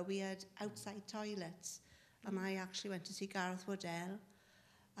 where we had outside toilets, and I actually went to see Gareth Waddell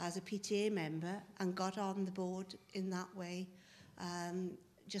as a PTA member and got on the board in that way.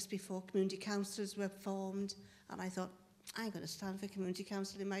 Just before community councils were formed, and I thought, I'm going to stand for community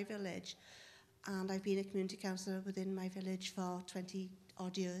council in my village. And I've been a community councillor within my village for 20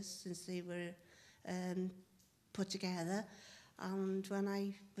 odd years since they were put together. And when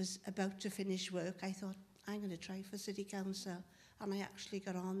I was about to finish work, I thought, I'm going to try for city council. And I actually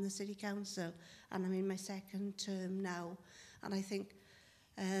got on the city council, and I'm in my second term now. And I think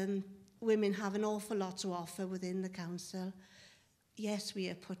women have an awful lot to offer within the council. Yes, we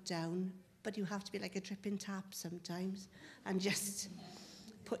are put down, but you have to be like a dripping tap sometimes and just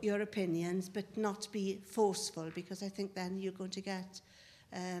put your opinions, but not be forceful, because I think then you're going to get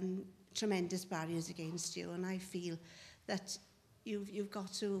tremendous barriers against you. And I feel that you've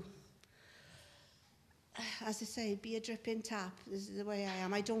got to, as I say, be a dripping tap. This is the way I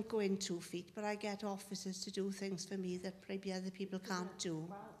am. I don't go in 2 feet, but I get officers to do things for me that maybe other people can't do.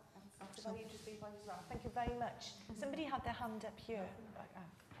 Wow, that's a very interesting point as well. Thank you very much. Somebody had their hand up here.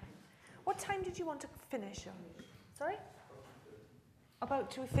 What time did you want to finish on? Sorry? About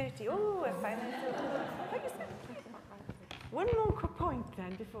 2:30. Oh, if I one more quick point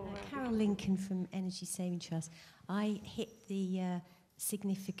then before... Carol Lincoln from Energy Saving Trust. I hit the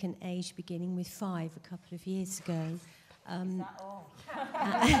significant age beginning with 5 a couple of years ago. Is that all?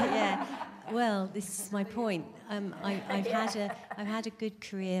 Yeah. Well, this is my point. I've had a good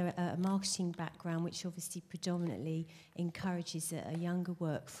career, a marketing background, which obviously predominantly encourages a younger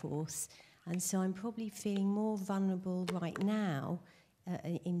workforce, and so I'm probably feeling more vulnerable right now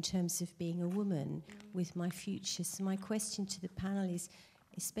in terms of being a woman with my future. So my question to the panel is,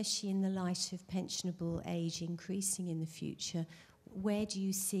 especially in the light of pensionable age increasing in the future, where do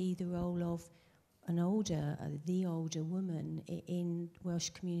you see the role of the older woman in Welsh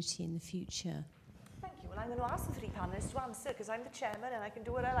community in the future? Thank you. Well, I'm going to ask the 3 panellists to answer, because I'm the chairman and I can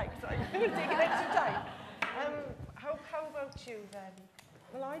do what I like, so I'm going to take an extra time. How about you then?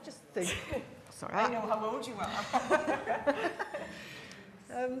 Well, I just think... Sorry. I know how old you are.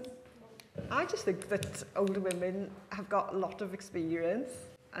 I just think that older women have got a lot of experience,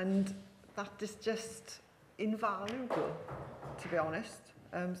 and that is just invaluable, to be honest.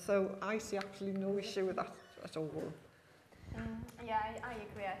 So I see actually no issue with that at all. Yeah, I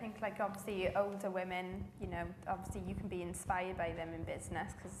agree. I think, like, obviously older women, you know, obviously you can be inspired by them in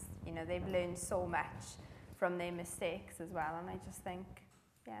business, because, you know, they've learned so much from their mistakes as well. And I just think,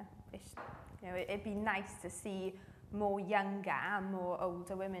 yeah, you know, it'd be nice to see more younger and more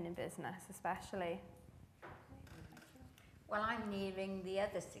older women in business, especially. Well, I'm nearing the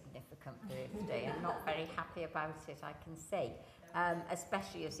other significant birthday. I'm not very happy about it, I can say.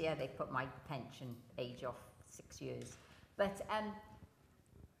 Especially as, yeah, they put my pension age off 6 years. But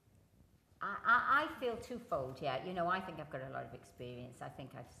I feel twofold, yeah. You know, I think I've got a lot of experience. I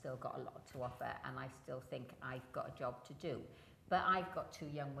think I've still got a lot to offer, and I still think I've got a job to do. But I've got 2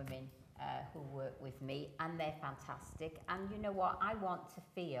 young women who work with me, and they're fantastic. And you know what? I want to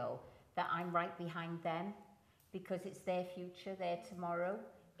feel that I'm right behind them, because it's their future, their tomorrow.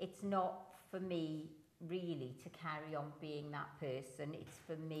 It's not for me really to carry on being that person. It's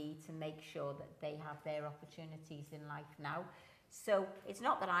for me to make sure that they have their opportunities in life now. So it's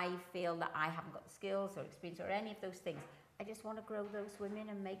not that I feel that I haven't got the skills or experience or any of those things. I just want to grow those women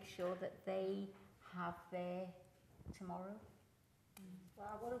and make sure that they have their tomorrow.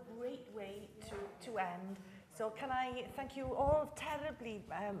 Wow, what a great way to end. So So can I thank you all terribly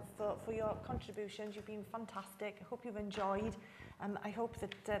for your contributions. You've been fantastic. I hope you've enjoyed. I hope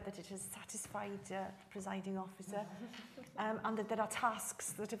that it has satisfied the Presiding Officer and that there are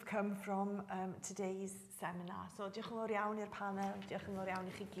tasks that have come from today's seminar. So diolch yn fawr iawn i'r panel, diolch yn fawr iawn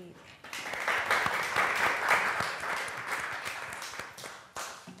i chi gyd.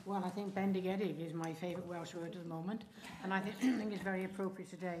 Well, I think bendigedig is my favourite Welsh word at the moment, and I think it's very appropriate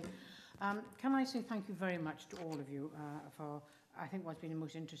today. Can I say thank you very much to all of you for, I think, what's been the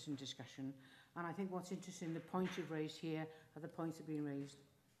most interesting discussion. And I think what's interesting, the points you've raised here are the points that have been raised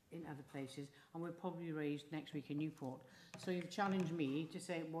in other places, and will probably be raised next week in Newport. So you've challenged me to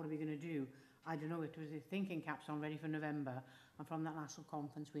say, what are we going to do? I don't know, it was the thinking caps on ready for November, and from that national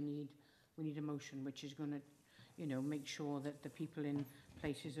conference we need a motion which is going to, you know, make sure that the people in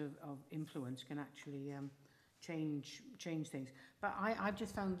places of influence can actually change things. But I've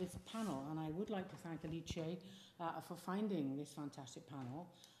just found this panel, and I would like to thank Alice for finding this fantastic panel.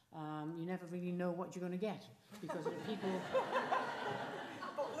 You never really know what you're going to get, because of people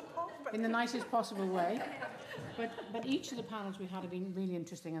in the nicest possible way. But each of the panels we had have been really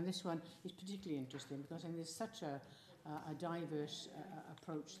interesting, and this one is particularly interesting because there's such a diverse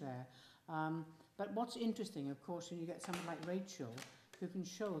approach there. But what's interesting, of course, when you get someone like Rachel, who can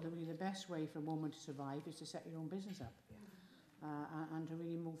show that really the best way for a woman to survive is to set your own business up and to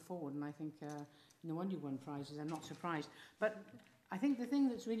really move forward. And I think no wonder you won prizes. I'm not surprised. But I think the thing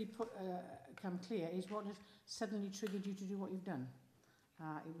that's really come clear is what has suddenly triggered you to do what you've done.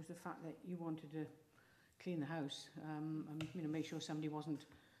 It was the fact that you wanted to clean the house, and, you know, make sure somebody wasn't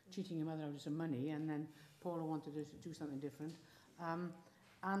cheating your mother out of some money, and then Paula wanted to do something different.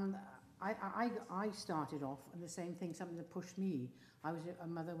 And I started off on the same thing, something that pushed me. I was a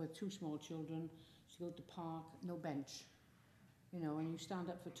mother with 2 small children. She go to the park, no bench. You know, and you stand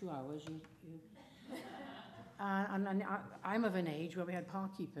up for 2 hours. And I'm of an age where we had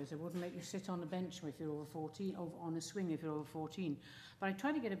park keepers that wouldn't let you sit on a bench if you're over 14, or on a swing if you're over 14. But I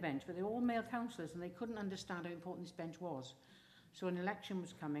tried to get a bench, but they were all male councillors, and they couldn't understand how important this bench was. So an election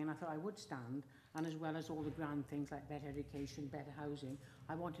was coming, and I thought I would stand, and as well as all the grand things like better education, better housing,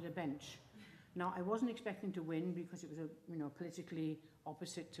 I wanted a bench. Now, I wasn't expecting to win because it was, you know, politically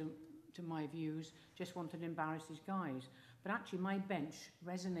opposite to my views, just wanted to embarrass these guys. But actually, my bench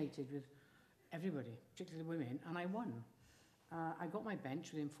resonated with everybody, particularly women, and I won. I got my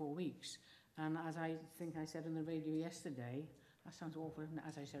bench within 4 weeks, and as I think I said on the radio yesterday, that sounds awful, isn't it?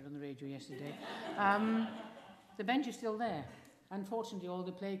 As I said on the radio yesterday, the bench is still there. Unfortunately, all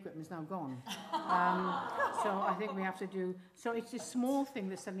the play equipment is now gone. So I think we have to do... So it's this small thing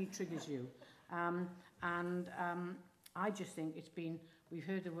that suddenly triggers you. I just think it's been... We've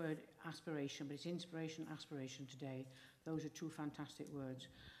heard the word aspiration, but it's inspiration, aspiration today. Those are 2 fantastic words.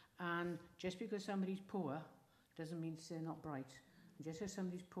 And just because somebody's poor doesn't mean they're not bright. And just because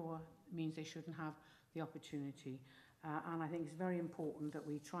somebody's poor means they shouldn't have the opportunity. And I think it's very important that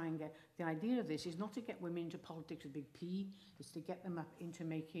we try and get... The idea of this is not to get women into politics with a big P, it's to get them up into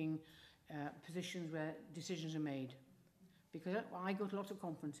making positions where decisions are made. Because I go to lots of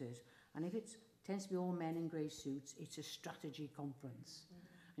conferences, and if it tends to be all men in grey suits, it's a strategy conference.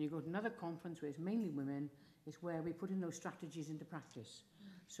 And you go to another conference where it's mainly women, it's where we put in those strategies into practice.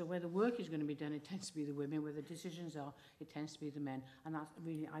 So where the work is going to be done, it tends to be the women. Where the decisions are, it tends to be the men. And that's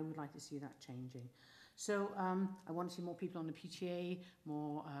really, I would like to see that changing. So I want to see more people on the PTA,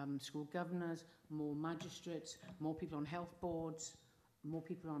 more school governors, more magistrates, more people on health boards, more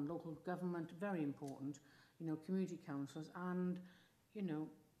people on local government, very important, you know, community councils, and, you know,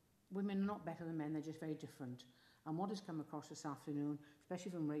 women are not better than men, they're just very different. And what has come across this afternoon,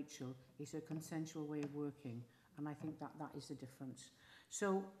 especially from Rachel, is a consensual way of working, and I think that is the difference.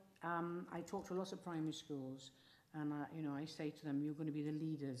 So I talk to lots of primary schools, and you know, I say to them, you're going to be the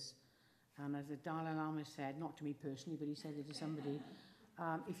leaders. And as the Dalai Lama said, not to me personally, but he said it to somebody,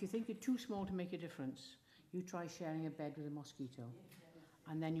 if you think you're too small to make a difference, you try sharing a bed with a mosquito,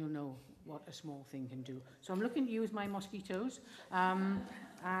 and then you'll know what a small thing can do. So I'm looking to use my mosquitoes, and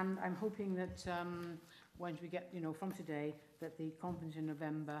I'm hoping that once we get, you know, from today, that the conference in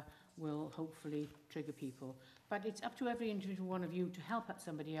November will hopefully trigger people. But it's up to every individual one of you to help out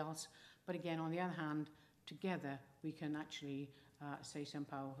somebody else. But again, on the other hand, together we can actually say some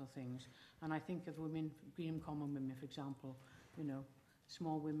powerful things. And I think of women, Greenham Common women, for example, you know,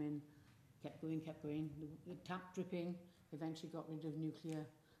 small women, kept going, the tap dripping, eventually got rid of nuclear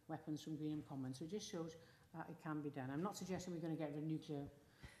weapons from Greenham Common. So it just shows it can be done. I'm not suggesting we're going to get rid of nuclear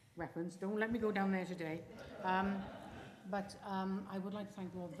weapons. Don't let me go down there today. But I would like to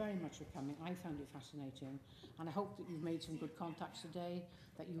thank you all very much for coming. I found it fascinating, and I hope that you've made some good contacts today,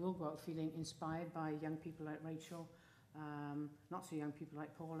 that you will go out feeling inspired by young people like Rachel, not so young people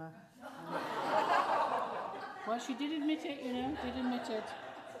like Paula. Well, she did admit it, you know, did admit it.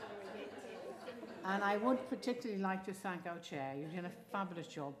 And I would particularly like to thank our chair. You've done a fabulous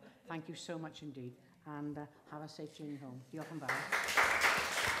job. Thank you so much indeed. And have a safe journey home. Diolch yn fawr.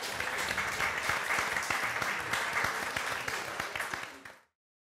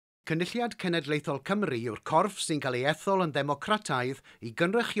 Cynulliad Cenedlaethol Cymru yw'r corff sy'n cael ei ethol yn ddemocrataidd i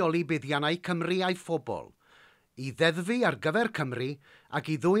gynrychioli buddiannau Cymru a'i phobl, i ddeddfu ar gyfer Cymru ac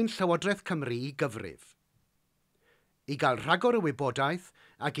i ddwyn Llywodraeth Cymru i gyfrif. I gael rhagor o wybodaeth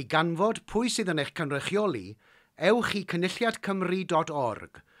ac i ganfod pwy sydd yn eich cynrychioli, ewch i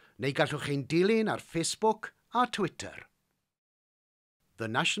cynulliadcymru.org neu gallwch chi'n dilyn ar Facebook a Twitter. The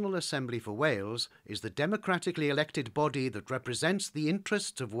National Assembly for Wales is the democratically elected body that represents the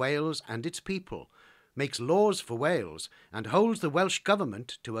interests of Wales and its people, makes laws for Wales, and holds the Welsh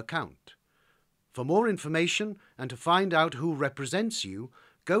Government to account. For more information and to find out who represents you,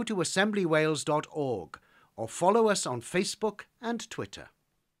 go to assemblywales.org or follow us on Facebook and Twitter.